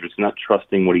receivers. He's not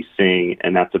trusting what he's seeing,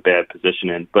 and that's a bad position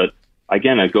in. But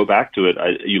again, I go back to it.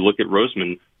 You look at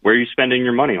Roseman. Where are you spending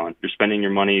your money on? You're spending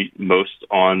your money most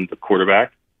on the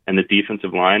quarterback and the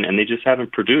defensive line, and they just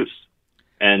haven't produced.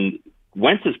 And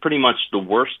Wentz is pretty much the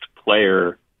worst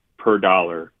player per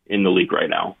dollar in the league right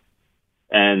now.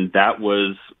 And that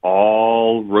was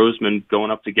all Roseman going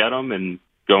up to get him and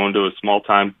going to a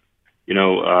small-time,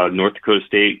 North Dakota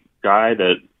State guy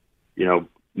that,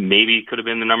 maybe could have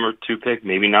been the number 2 pick,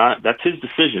 maybe not. That's his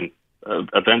decision.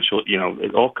 Eventually,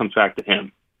 it all comes back to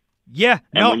him. Yeah,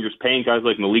 And when you're paying guys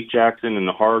like Malik Jackson and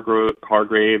the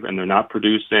Hargrave, and they're not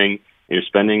producing, and you're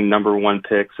spending number 1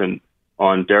 picks and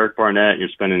on Derek Barnett, you're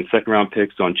spending second-round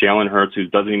picks on Jalen Hurts, who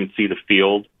doesn't even see the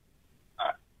field.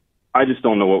 I just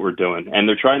don't know what we're doing. And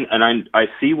they're trying, and I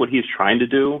see what he's trying to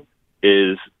do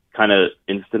is kind of,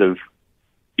 instead of,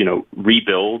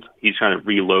 rebuild, he's trying to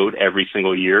reload every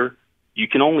single year. You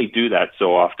can only do that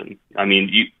so often. I mean,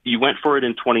 you went for it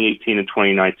in 2018 and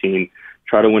 2019,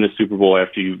 try to win a Super Bowl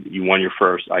after you won your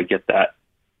first. I get that.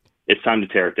 It's time to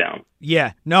tear it down.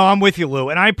 Yeah, no, I'm with you, Lou,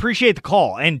 and I appreciate the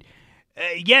call. And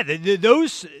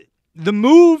the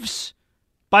moves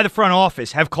by the front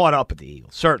office have caught up with the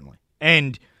Eagles, certainly.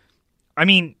 And I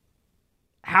mean,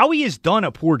 Howie has done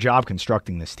a poor job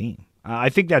constructing this team. I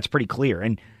think that's pretty clear.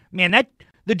 And man,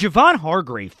 the Javon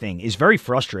Hargrave thing is very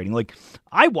frustrating. Like,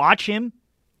 I watch him,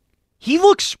 he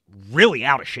looks really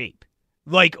out of shape.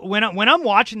 Like, when I'm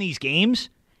watching these games,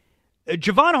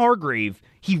 Javon Hargrave,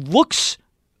 he looks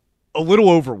a little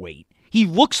overweight. He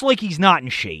looks like he's not in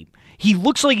shape. He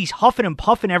looks like he's huffing and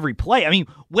puffing every play. I mean,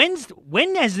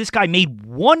 when has this guy made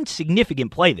one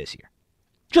significant play this year?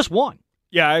 Just one.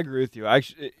 Yeah, I agree with you.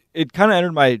 Actually, it kind of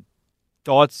entered my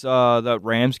thoughts that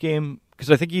Rams game,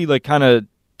 because I think he kind of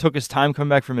took his time coming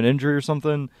back from an injury or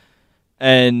something,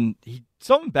 and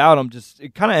something about him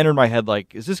it kind of entered my head.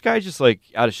 Like, is this guy just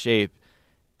out of shape?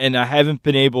 And I haven't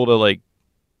been able to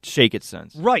shake it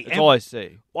since. Right, that's all I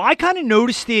say. Well, I kind of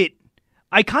noticed it.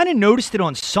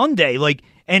 On Sunday,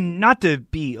 and not to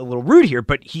be a little rude here,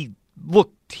 but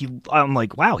I'm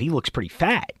like, wow, he looks pretty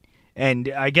fat. And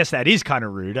I guess that is kind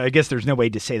of rude. I guess there's no way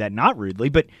to say that not rudely,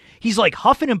 but he's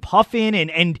huffing and puffing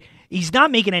and he's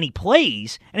not making any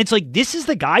plays. And it's this is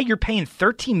the guy you're paying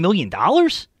 $13 million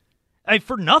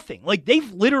for nothing.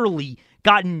 They've literally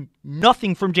gotten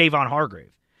nothing from Javon Hargrave.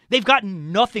 They've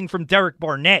gotten nothing from Derek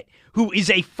Barnett, who is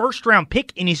a first-round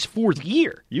pick in his 4th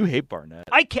year. You hate Barnett.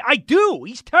 I do.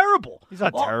 He's terrible. He's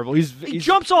not terrible. He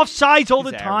jumps off sides all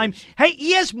the time. Average. Hey,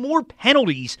 he has more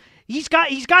penalties. He's got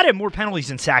to have more penalties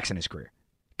than sacks in his career.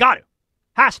 Got to.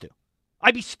 Has to.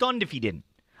 I'd be stunned if he didn't.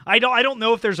 I don't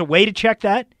know if there's a way to check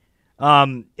that.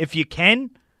 If you can,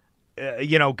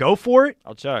 go for it.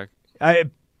 I'll check. I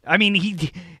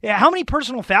mean, how many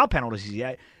personal foul penalties he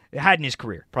had in his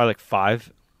career? Probably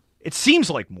 5. It seems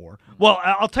like more. Well,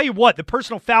 I'll tell you what, the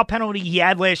personal foul penalty he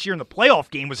had last year in the playoff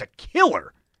game was a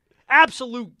killer.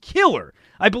 Absolute killer.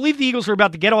 I believe the Eagles were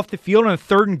about to get off the field on a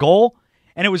 3rd and goal,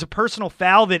 and it was a personal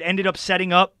foul that ended up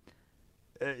setting up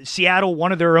Seattle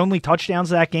one of their only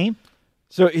touchdowns of that game.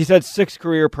 So he's had 6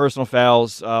 career personal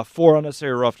fouls, 4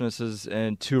 unnecessary roughnesses,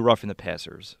 and 2 roughing the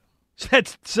passers.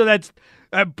 So that's.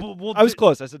 I was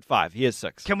close. I said 5. He has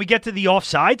 6. Can we get to the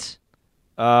offsides?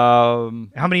 How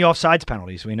many offsides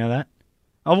penalties? We know that.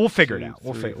 Oh, we'll figure it out.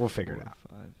 We'll figure it out.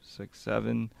 5, 6,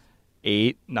 7,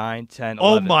 8, 9, 10, 11.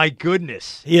 Oh my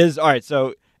goodness. He is all right.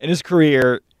 So in his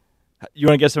career, you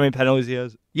want to guess how many penalties he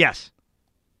has? Yes.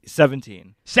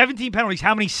 17. 17 penalties.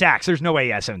 How many sacks? There's no way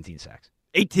he has 17 sacks.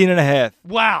 18.5.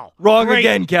 Wow. Wrong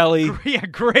again, Kelly. Yeah,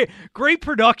 great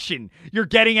production you're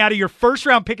getting out of your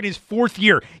first-round pick in his 4th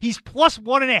year. He's plus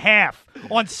 1.5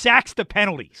 on sacks to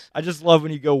penalties. I just love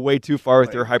when you go way too far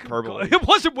with your hyperbole. It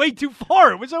wasn't way too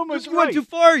far. It was almost right. You went too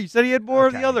far. You said he had more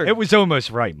of the other. It was almost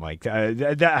right, Mike.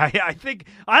 I think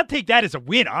I'll take that as a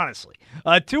win, honestly.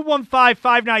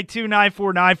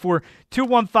 215-592-9494,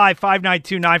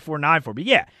 215-592-9494. But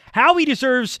yeah, Howie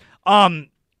deserves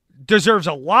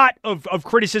a lot of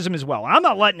criticism as well. I'm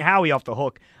not letting Howie off the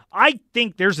hook. I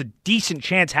think there's a decent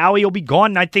chance Howie will be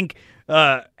gone, and I think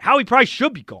Howie probably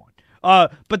should be gone.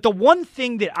 But the one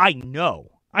thing that I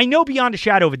know beyond a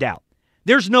shadow of a doubt,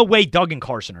 there's no way Doug and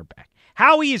Carson are back.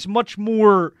 Howie is much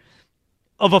more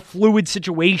of a fluid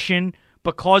situation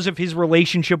because of his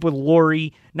relationship with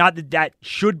Lurie. Not that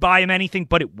should buy him anything,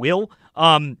 but it will.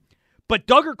 But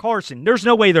Doug or Carson, there's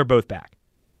no way they're both back.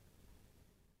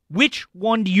 Which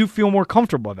one do you feel more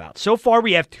comfortable about? So far,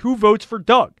 we have 2 votes for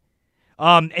Doug,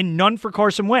 and none for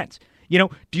Carson Wentz. Do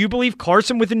you believe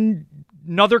Carson with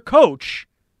another coach,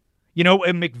 a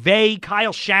McVay,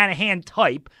 Kyle Shanahan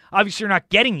type? Obviously, you're not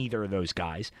getting either of those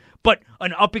guys, but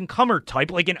an up-and-comer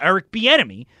type like an Eric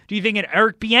Bieniemy. Do you think an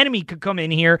Eric Bieniemy could come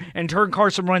in here and turn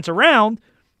Carson Wentz around,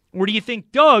 or do you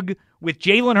think Doug with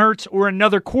Jalen Hurts or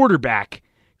another quarterback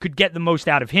could get the most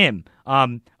out of him?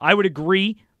 I would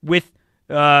agree with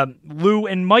Lou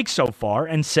and Mike so far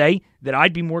and say that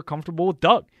I'd be more comfortable with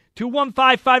Doug.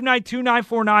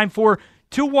 215-592-9494,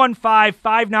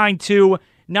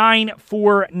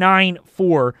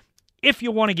 215-592-9494 if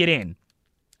you want to get in.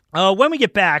 When we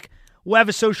get back, we'll have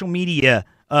a social media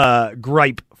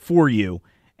gripe for you.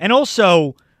 And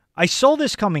also, I saw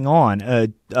this coming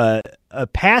on, a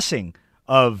passing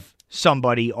of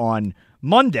somebody on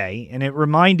Monday, and it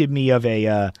reminded me of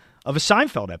a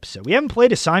Seinfeld episode. We haven't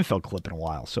played a Seinfeld clip in a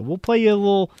while, so we'll play you a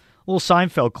little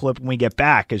Seinfeld clip when we get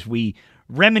back as we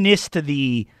reminisce to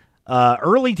the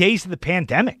early days of the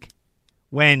pandemic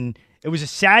when it was a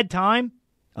sad time,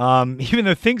 even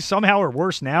though things somehow are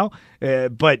worse now.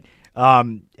 But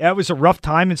that was a rough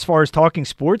time as far as talking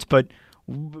sports, but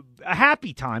a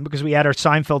happy time because we had our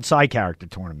Seinfeld side character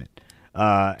tournament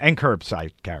and Curb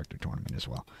side character tournament as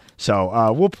well.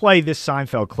 So we'll play this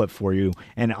Seinfeld clip for you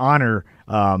and honor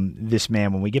this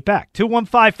man when we get back.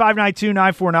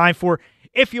 215-592-9494.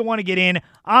 If you want to get in,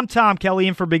 I'm Tom Kelly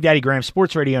in for Big Daddy Graham,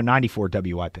 Sports Radio 94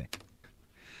 WIP.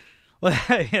 Well,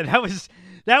 yeah, that was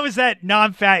that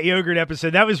non-fat yogurt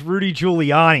episode. That was Rudy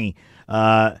Giuliani.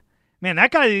 Man,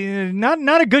 that guy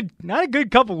not a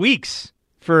good couple weeks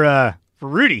for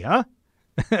Rudy, huh?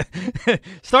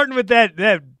 Starting with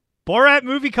that Borat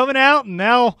movie coming out, and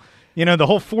now the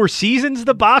whole Four Seasons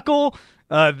debacle,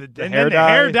 and then the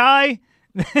hair dye.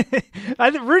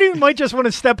 I think Rudy might just want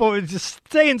to step over, just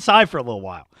stay inside for a little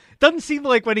while. Doesn't seem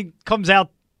like when he comes out,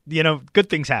 good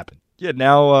things happen. Yeah,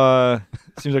 now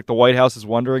seems like the White House is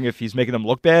wondering if he's making them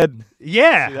look bad.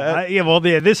 Yeah, well,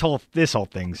 this whole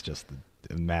thing's just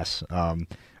a mess.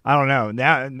 I don't know.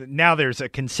 Now there's a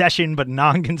concession, but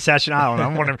non-concession. I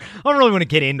don't know. I don't really want to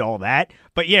get into all that.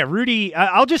 But yeah, Rudy.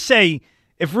 I'll just say,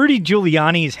 if Rudy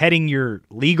Giuliani is heading your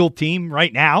legal team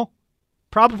right now,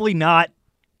 probably not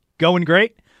going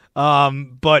great.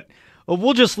 But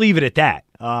we'll just leave it at that.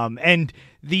 And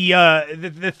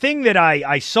the thing that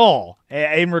I saw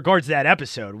in regards to that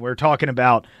episode, we're talking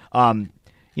about a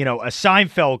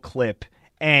Seinfeld clip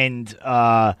and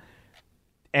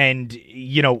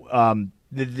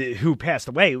who passed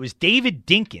away. It was David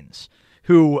Dinkins,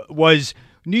 who was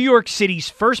New York City's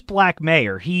first black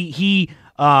mayor. He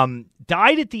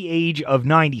died at the age of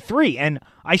 93, and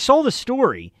I saw the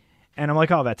story, and I'm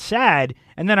like, oh, that's sad.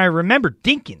 And then I remembered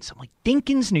Dinkins. I'm like,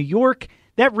 Dinkins, New York?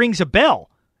 That rings a bell.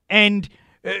 And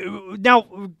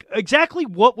now, exactly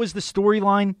what was the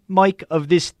storyline, Mike, of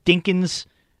this Dinkins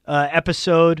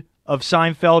episode of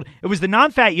Seinfeld? It was the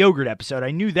non-fat yogurt episode.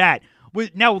 I knew that.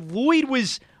 Now, Lloyd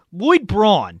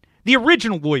Braun, the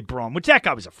original Lloyd Braun, which that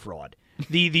guy was a fraud.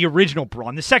 The original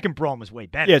Braun. The second Braun was way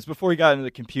better. Yeah, it's before he got into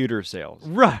the computer sales.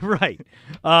 Right.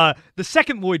 The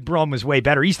second Lloyd Braun was way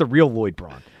better. He's the real Lloyd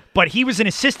Braun. But he was an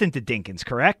assistant to Dinkins,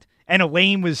 correct? And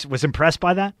Elaine was impressed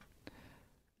by that?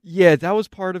 Yeah, that was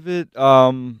part of it.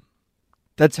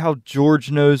 That's how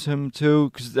George knows him, too,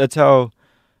 because that's how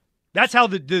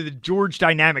the George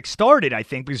dynamic started, I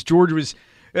think, because George was...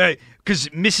 Because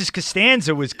Mrs.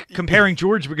 Costanza was comparing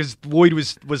George because Lloyd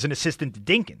was an assistant to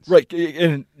Dinkins. Right,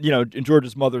 and, in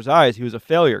George's mother's eyes, he was a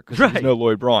failure because there was no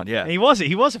Lloyd Braun, yeah. And he was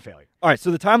a failure. All right,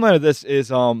 so the timeline of this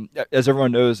is, as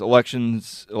everyone knows, election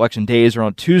days are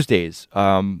on Tuesdays.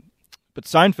 But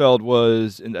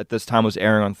Seinfeld at this time was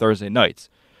airing on Thursday nights.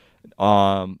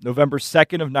 November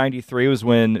 2nd of 93 was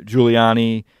when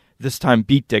Giuliani this time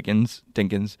beat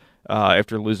Dinkins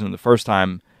after losing the first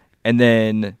time. And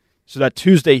then... So that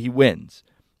Tuesday he wins.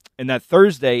 And that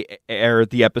Thursday aired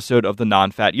the episode of the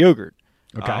non-fat yogurt.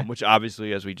 Okay. Which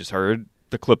obviously, as we just heard,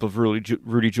 the clip of Rudy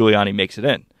Giuliani makes it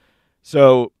in.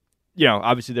 So,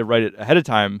 obviously they write it ahead of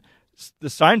time. The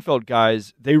Seinfeld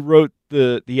guys, they wrote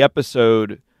the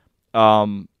episode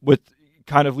with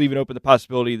kind of leaving open the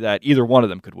possibility that either one of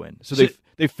them could win. So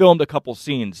they filmed a couple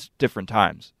scenes different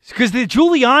times. Because the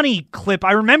Giuliani clip,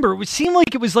 I remember, it seemed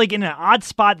like it was like in an odd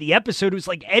spot. The episode was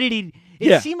like edited.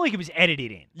 It seemed like it was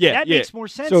edited in. Yeah, that makes more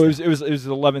sense. So it was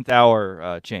the 11th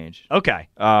hour change. Okay.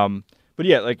 But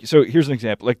yeah, so here's an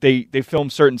example. Like they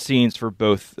filmed certain scenes for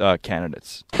both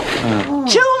candidates.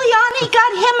 Giuliani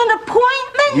got him an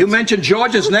appointment? You mentioned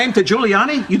George's name to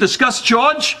Giuliani? You discussed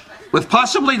George with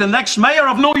possibly the next mayor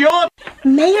of New York?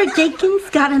 Mayor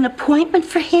Dinkins got an appointment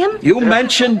for him? You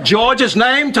mentioned George's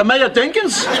name to Mayor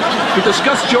Dinkins? You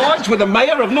discussed George with the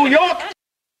mayor of New York?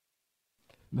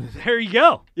 There you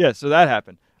go. Yeah, so that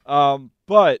happened.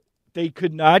 But they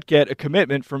could not get a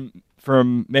commitment from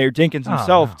Mayor Dinkins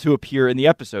himself to appear in the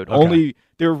episode. Okay. Only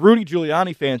they were Rudy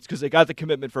Giuliani fans because they got the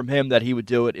commitment from him that he would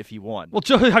do it if he won. Well,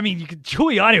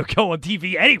 Giuliani would go on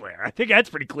TV anywhere. I think that's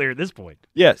pretty clear at this point.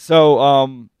 Yeah,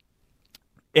 so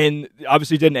and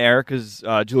obviously didn't air because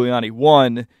Giuliani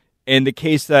won. In the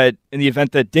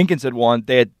event that Dinkins had won,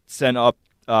 they had sent up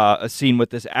a scene with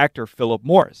this actor, Philip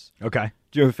Morris. Okay.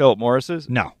 Do you know who Philip Morris is?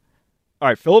 No. All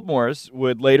right, Philip Morris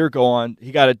would later go on.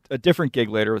 He got a different gig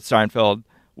later with Seinfeld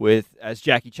as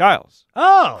Jackie Childs.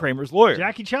 Oh. Kramer's lawyer.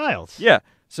 Jackie Childs. Yeah.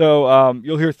 So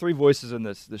you'll hear three voices in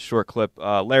this short clip: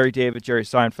 Larry David, Jerry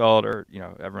Seinfeld, or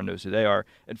everyone knows who they are,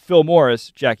 and Phil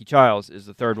Morris, Jackie Childs, is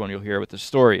the third one you'll hear with the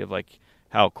story of like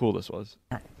how cool this was.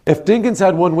 If Dinkins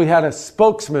had won, we had a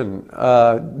spokesman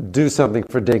do something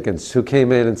for Dinkins, who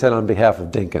came in and said on behalf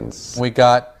of Dinkins. We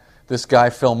got this guy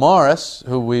Phil Morris,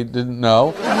 who we didn't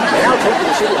know. Now taking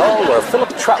to City Hall, where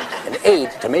Philip Trout, an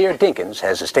aide to Mayor Dinkins,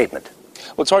 has a statement.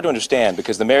 Well, it's hard to understand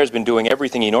because the mayor's been doing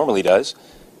everything he normally does.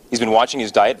 He's been watching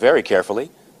his diet very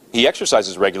carefully. He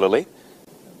exercises regularly.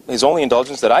 His only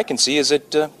indulgence that I can see is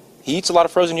that he eats a lot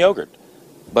of frozen yogurt,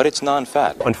 but it's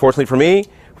non-fat. Unfortunately for me,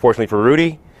 fortunately for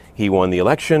Rudy, he won the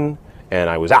election, and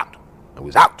I was out. I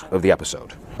was out of the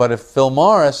episode. But if Phil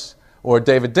Morris or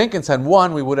David Dinkins had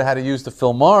won, we would have had to use the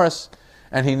Phil Morris,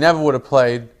 and he never would have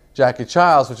played Jackie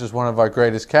Childs, which is one of our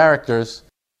greatest characters.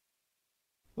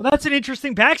 Well, that's an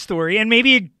interesting backstory, and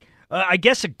maybe, I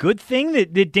guess, a good thing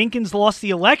that Dinkins lost the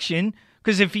election,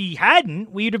 because if he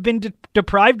hadn't, we'd have been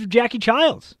deprived of Jackie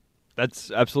Childs.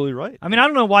 That's absolutely right. I mean, I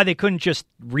don't know why they couldn't just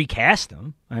recast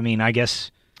him. I mean, I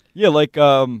guess... Yeah, like...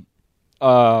 yeah,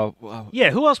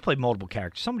 who else played multiple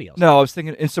characters? Somebody else. No, I was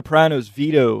thinking in Sopranos,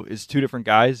 Vito is two different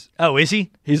guys. Oh, is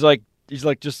he? He's like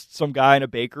just some guy in a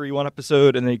bakery one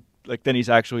episode, and then he's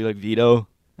actually like Vito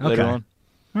later on.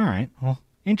 All right. Well,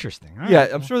 interesting. All yeah,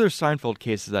 right. I'm sure there's Seinfeld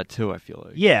cases of that too, I feel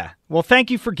like. Yeah. Well,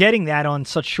 thank you for getting that on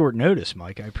such short notice,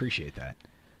 Mike. I appreciate that.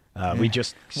 We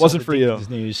just wasn't for Dinkins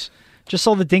news. Just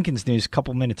saw the Dinkins news a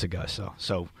couple minutes ago.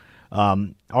 So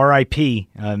R.I.P.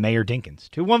 Mayor Dinkins.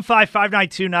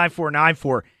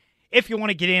 215-592-9494. If you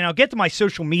want to get in, I'll get to my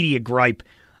social media gripe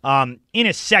in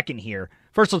a second here.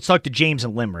 First, let's talk to James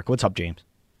in Limerick. What's up, James?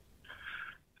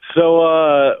 So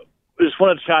I just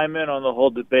want to chime in on the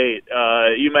whole debate.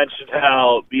 You mentioned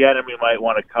how Bieniemy might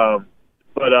want to come,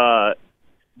 but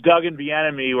Doug and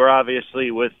Bieniemy were obviously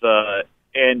with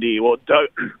Andy. Well,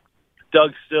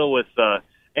 Doug's still with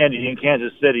Andy in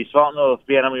Kansas City, so I don't know if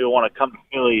Bieniemy would want to come to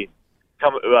Philly,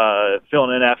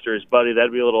 filling in after his buddy.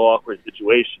 That'd be a little awkward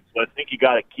situation. So I think you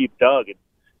got to keep Doug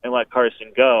and let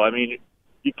Carson go. I mean,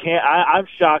 you can't. I'm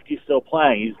shocked he's still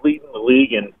playing. He's leading the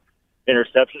league in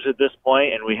interceptions at this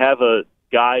point, and we have a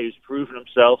guy who's proven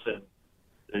himself in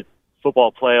the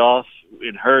football playoff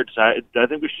in Hurts. I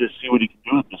think we should see what he can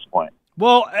do at this point.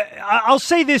 Well, I'll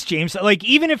say this, James. Like,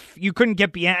 even if you couldn't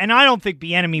get and I don't think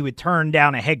Bieniemy would turn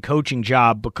down a head coaching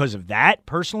job because of that,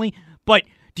 personally, but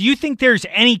do you think there's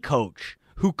any coach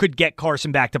who could get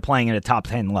Carson back to playing at a top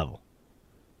 10 level?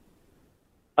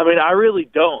 I mean, I really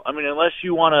don't. I mean, unless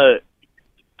you want to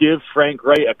give Frank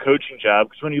Wright a coaching job,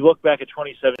 because when you look back at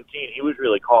 2017, he was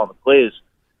really calling the plays,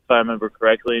 if I remember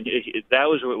correctly, and that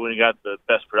was when he got the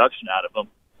best production out of him.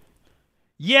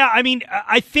 Yeah, I mean,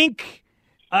 I think,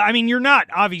 you're not,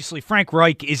 obviously, Frank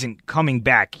Reich isn't coming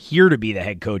back here to be the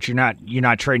head coach. You're not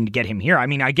trading to get him here. I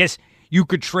mean, I guess you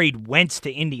could trade Wentz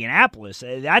to Indianapolis.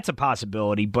 That's a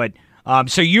possibility, but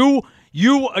so you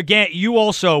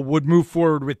also would move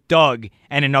forward with Doug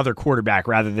and another quarterback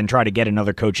rather than try to get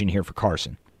another coach in here for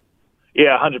Carson.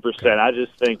 Yeah, 100%. I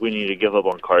just think we need to give up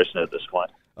on Carson at this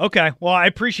point. Okay. Well, I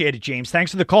appreciate it, James.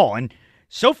 Thanks for the call. And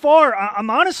so far, I'm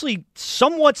honestly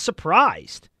somewhat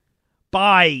surprised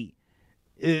by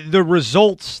the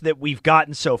results that we've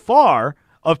gotten so far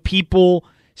of people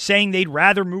saying they'd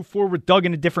rather move forward with Doug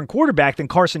and a different quarterback than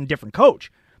Carson, a different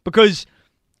coach. Because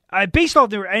based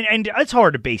off and it's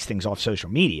hard to base things off social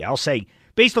media. I'll say,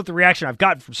 based off the reaction I've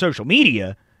gotten from social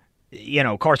media,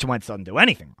 Carson Wentz doesn't do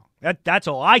anything wrong. That's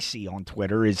all I see on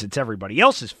Twitter is it's everybody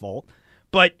else's fault.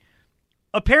 But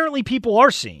apparently people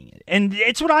are seeing it. And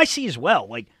it's what I see as well.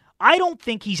 Like, I don't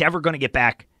think he's ever going to get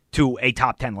back to a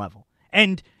top 10 level.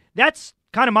 And that's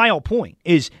kind of my whole point,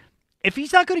 is if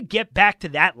he's not going to get back to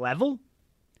that level,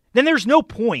 then there's no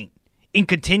point in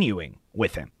continuing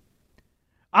with him.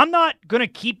 I'm not going to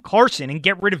keep Carson and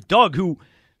get rid of Doug, who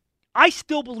I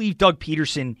still believe Doug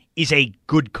Peterson is a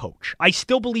good coach. I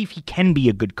still believe he can be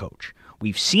a good coach.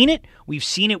 We've seen it. We've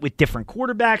seen it with different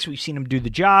quarterbacks. We've seen him do the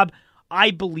job.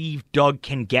 I believe Doug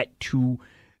can get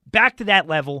back to that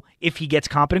level if he gets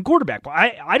competent quarterback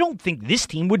play. I don't think this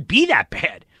team would be that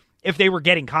bad if they were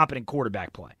getting competent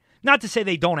quarterback play. Not to say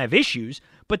they don't have issues,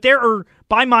 but there are,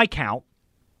 by my count,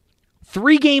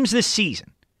 3 games this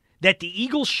season that the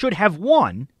Eagles should have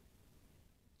won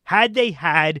had they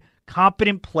had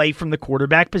competent play from the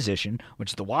quarterback position,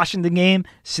 which is the Washington game,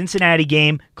 Cincinnati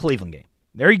game, Cleveland game.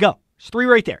 There you go. It's 3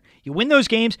 right there. You win those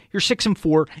games, you're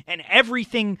 6-4, and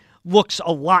everything looks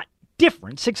a lot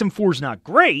different. 6-4 is not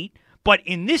great, but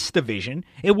in this division,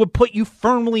 it would put you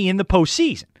firmly in the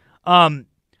postseason.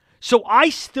 So I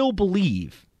still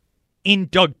believe in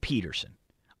Doug Peterson.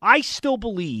 I still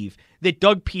believe that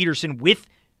Doug Peterson, with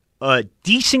a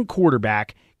decent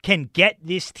quarterback can get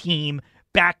this team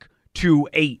back to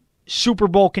a Super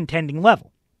Bowl contending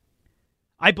level.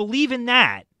 I believe in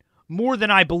that more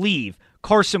than I believe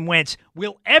Carson Wentz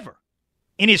will ever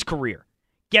in his career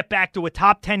get back to a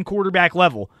top 10 quarterback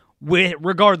level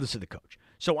regardless of the coach.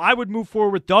 So I would move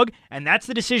forward with Doug, and that's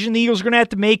the decision the Eagles are going to have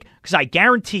to make because I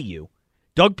guarantee you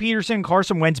Doug Peterson and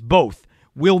Carson Wentz both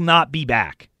will not be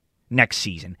back next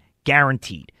season.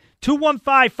 Guaranteed.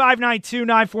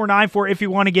 215-592-9494 if you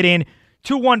want to get in.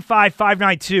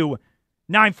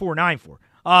 215-592-9494.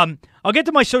 I'll get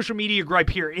to my social media gripe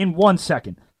here in 1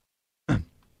 second.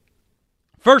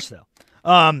 First, though,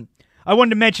 I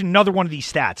wanted to mention another one of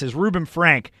these stats. As Reuben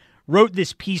Frank wrote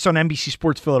this piece on NBC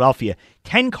Sports Philadelphia,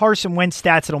 10 Carson Wentz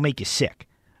stats that'll make you sick.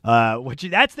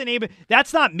 That's the name.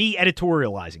 That's not me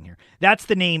editorializing here. That's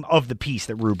the name of the piece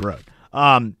that Rube wrote.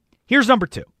 Here's number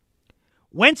 2.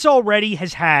 Wentz already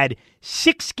has had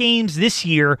 6 games this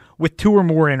year with 2 or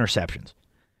more interceptions.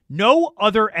 No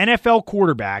other NFL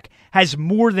quarterback has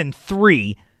more than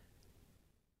 3.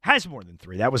 Has more than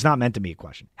 3. That was not meant to be a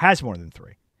question. Has more than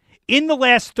 3. In the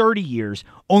last 30 years,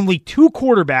 only 2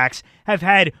 quarterbacks have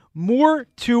had more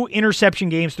 2 interception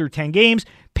games through 10 games.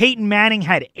 Peyton Manning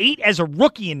had 8 as a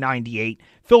rookie in 98.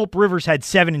 Phillip Rivers had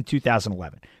 7 in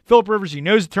 2011. Phillip Rivers, he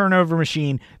knows the turnover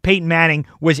machine. Peyton Manning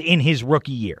was in his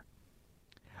rookie year.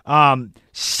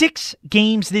 6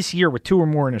 games this year with 2 or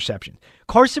more interceptions.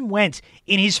 Carson Wentz,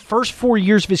 in his first 4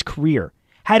 years of his career,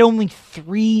 had only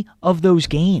 3 of those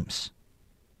games.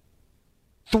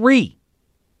 3.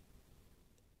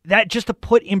 That just to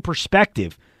put in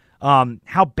perspective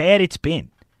how bad it's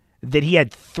been. That he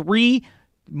had 3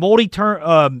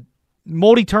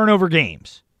 multi-turnover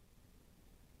games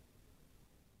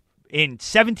in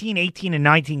 17, 18, and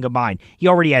 19 combined. He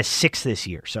already has 6 this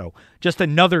year. So just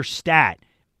another stat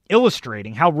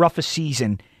illustrating how rough a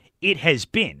season it has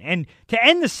been. And to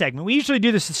end the segment, we usually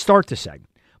do this to start the segment,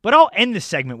 but I'll end the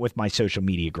segment with my social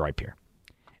media gripe here.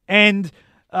 And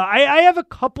I have a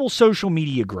couple social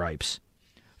media gripes.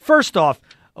 First off,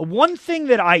 one thing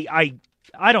that I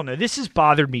don't know, this has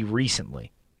bothered me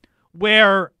recently,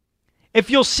 where if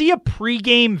you'll see a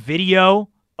pregame video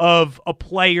of a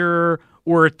player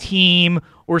or a team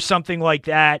or something like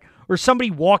that, or somebody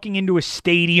walking into a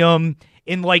stadium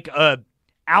in like a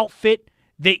outfit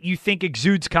that you think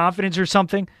exudes confidence or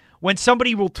something, when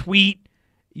somebody will tweet,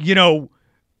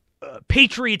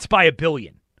 Patriots by a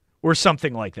billion or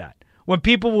something like that. When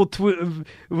people will tweet,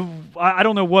 I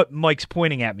don't know what Mike's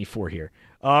pointing at me for here.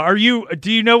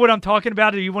 Do you know what I'm talking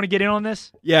about? Do you want to get in on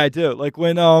this? Yeah, I do. Like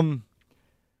when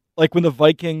the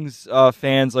Vikings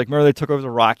fans, remember they took over the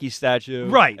Rocky statue?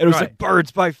 Right. And it was like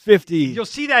birds by 50. You'll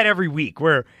see that every week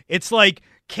where it's like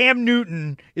Cam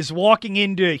Newton is walking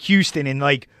into Houston in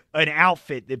like an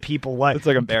outfit that people like. It's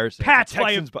like embarrassing. Pats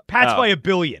by a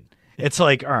billion. It's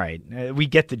like, all right, we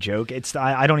get the joke.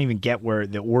 I don't even get where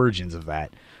the origins of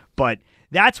that. But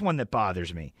that's one that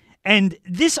bothers me. And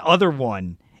this other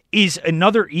one is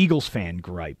another Eagles fan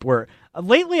gripe where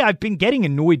lately I've been getting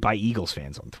annoyed by Eagles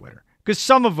fans on Twitter. Because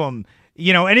some of them,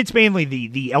 and it's mainly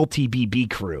the LTBB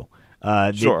crew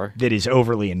that is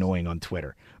overly annoying on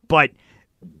Twitter. But,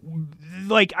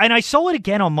 and I saw it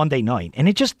again on Monday night, and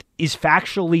it just is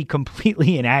factually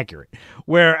completely inaccurate.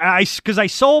 Because I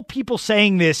saw people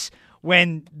saying this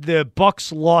when the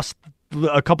Bucs lost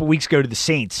a couple weeks ago to the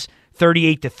Saints,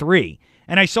 38-3.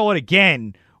 And I saw it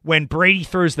again when Brady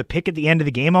throws the pick at the end of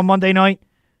the game on Monday night,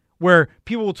 where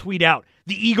people will tweet out,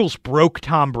 the Eagles broke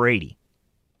Tom Brady.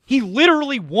 He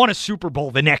literally won a Super Bowl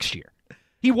the next year.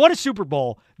 He won a Super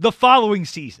Bowl the following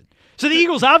season. So the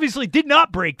Eagles obviously did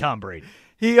not break Tom Brady.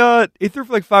 He threw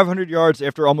for 500 yards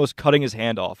after almost cutting his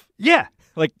hand off. Yeah.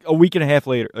 A week and a half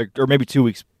later, or maybe 2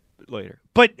 weeks later.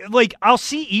 But, I'll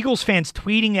see Eagles fans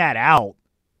tweeting that out,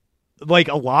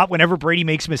 a lot whenever Brady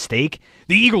makes a mistake.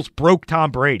 The Eagles broke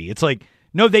Tom Brady. It's like,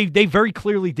 no, they very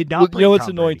clearly did not break Tom Brady. What's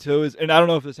annoying, too, is, and I don't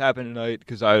know if this happened tonight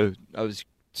because I was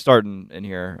starting in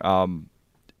here,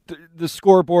 the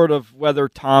scoreboard of whether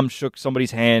Tom shook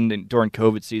somebody's hand during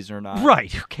COVID season or not.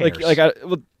 Right, who cares?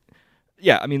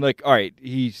 All right,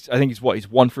 he's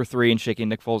 1 for 3 in shaking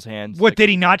Nick Foles' hands. What, did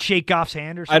he not shake Goff's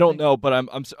hand or something? I don't know, but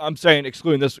I'm saying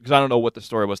excluding this because I don't know what the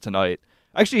story was tonight.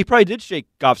 Actually, he probably did shake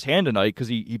Goff's hand tonight because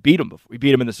he beat him before. He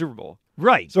beat him in the Super Bowl.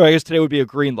 Right. So I guess today would be a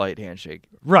green light handshake.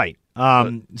 Right.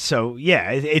 So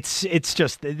yeah, it's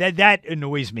just that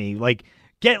annoys me.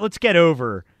 Let's get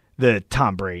over the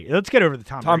Tom Brady. Let's get over the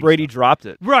Tom Brady stuff. dropped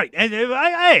it. Right. And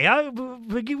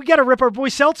we got to rip our boy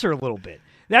Seltzer a little bit.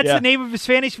 That's the name of his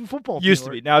fantasy football team. Used to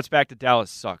be. Now it's back to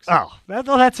Dallas sucks. Oh,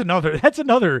 that's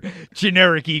another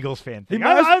generic Eagles fan thing.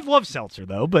 I love Seltzer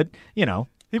though, but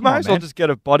He might as well just get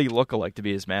a Buddy lookalike to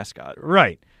be his mascot.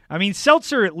 Right. I mean,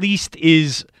 Seltzer at least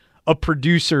is a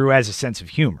producer who has a sense of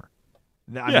humor.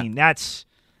 I mean, that's,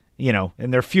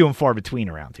 and they're few and far between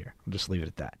around here. I'll just leave it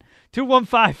at that.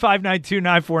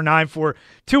 215-592-9494.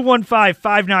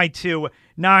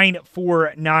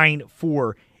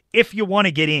 215-592-9494 if you want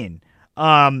to get in.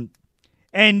 And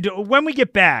when we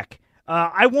get back,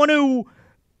 I want to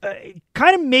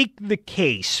kind of make the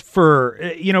case for,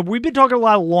 we've been talking a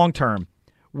lot of long-term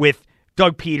with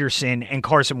Doug Peterson and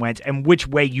Carson Wentz and which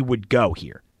way you would go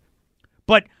here.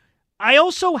 But I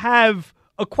also have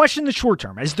a question in the short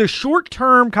term. As the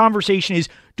short-term conversation is,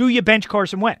 do you bench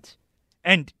Carson Wentz?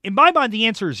 And in my mind, the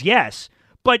answer is yes.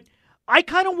 But I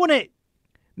kind of want to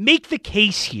make the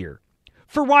case here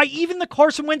for why even the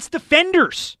Carson Wentz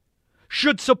defenders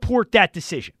should support that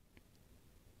decision.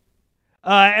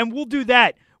 And we'll do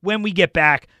that when we get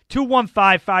back.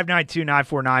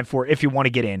 215-592-9494 if you want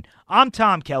to get in. I'm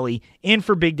Tom Kelly, in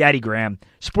for Big Daddy Graham,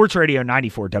 Sports Radio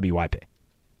 94 WIP.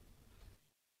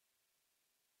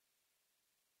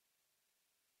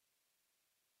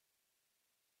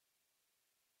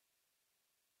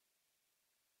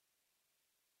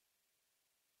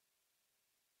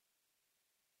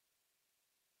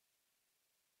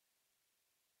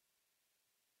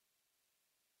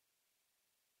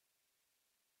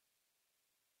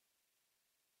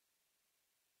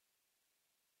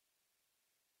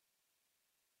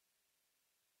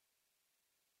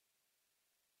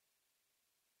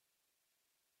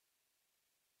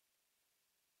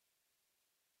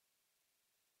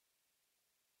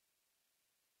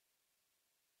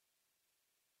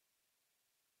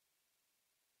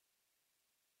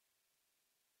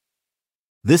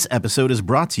 This episode is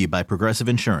brought to you by Progressive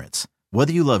Insurance.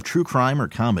 Whether you love true crime or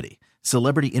comedy,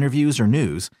 celebrity interviews or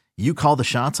news, you call the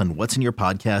shots on what's in your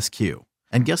podcast queue.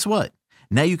 And guess what?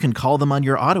 Now you can call them on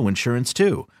your auto insurance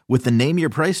too with the Name Your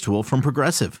Price tool from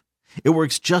Progressive. It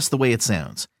works just the way it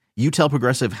sounds. You tell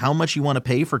Progressive how much you want to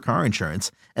pay for car insurance,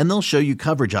 and they'll show you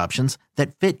coverage options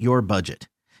that fit your budget.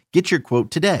 Get your quote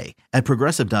today at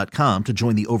Progressive.com to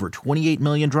join the over 28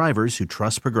 million drivers who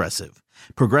trust Progressive.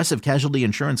 Progressive Casualty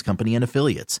Insurance Company and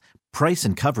Affiliates. Price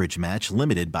and coverage match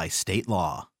limited by state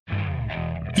law.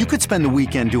 You could spend the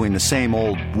weekend doing the same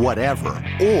old whatever,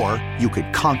 or you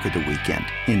could conquer the weekend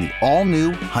in the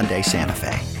all-new Hyundai Santa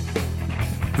Fe.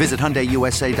 Visit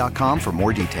HyundaiUSA.com for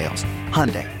more details.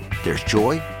 Hyundai, there's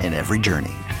joy in every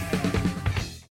journey.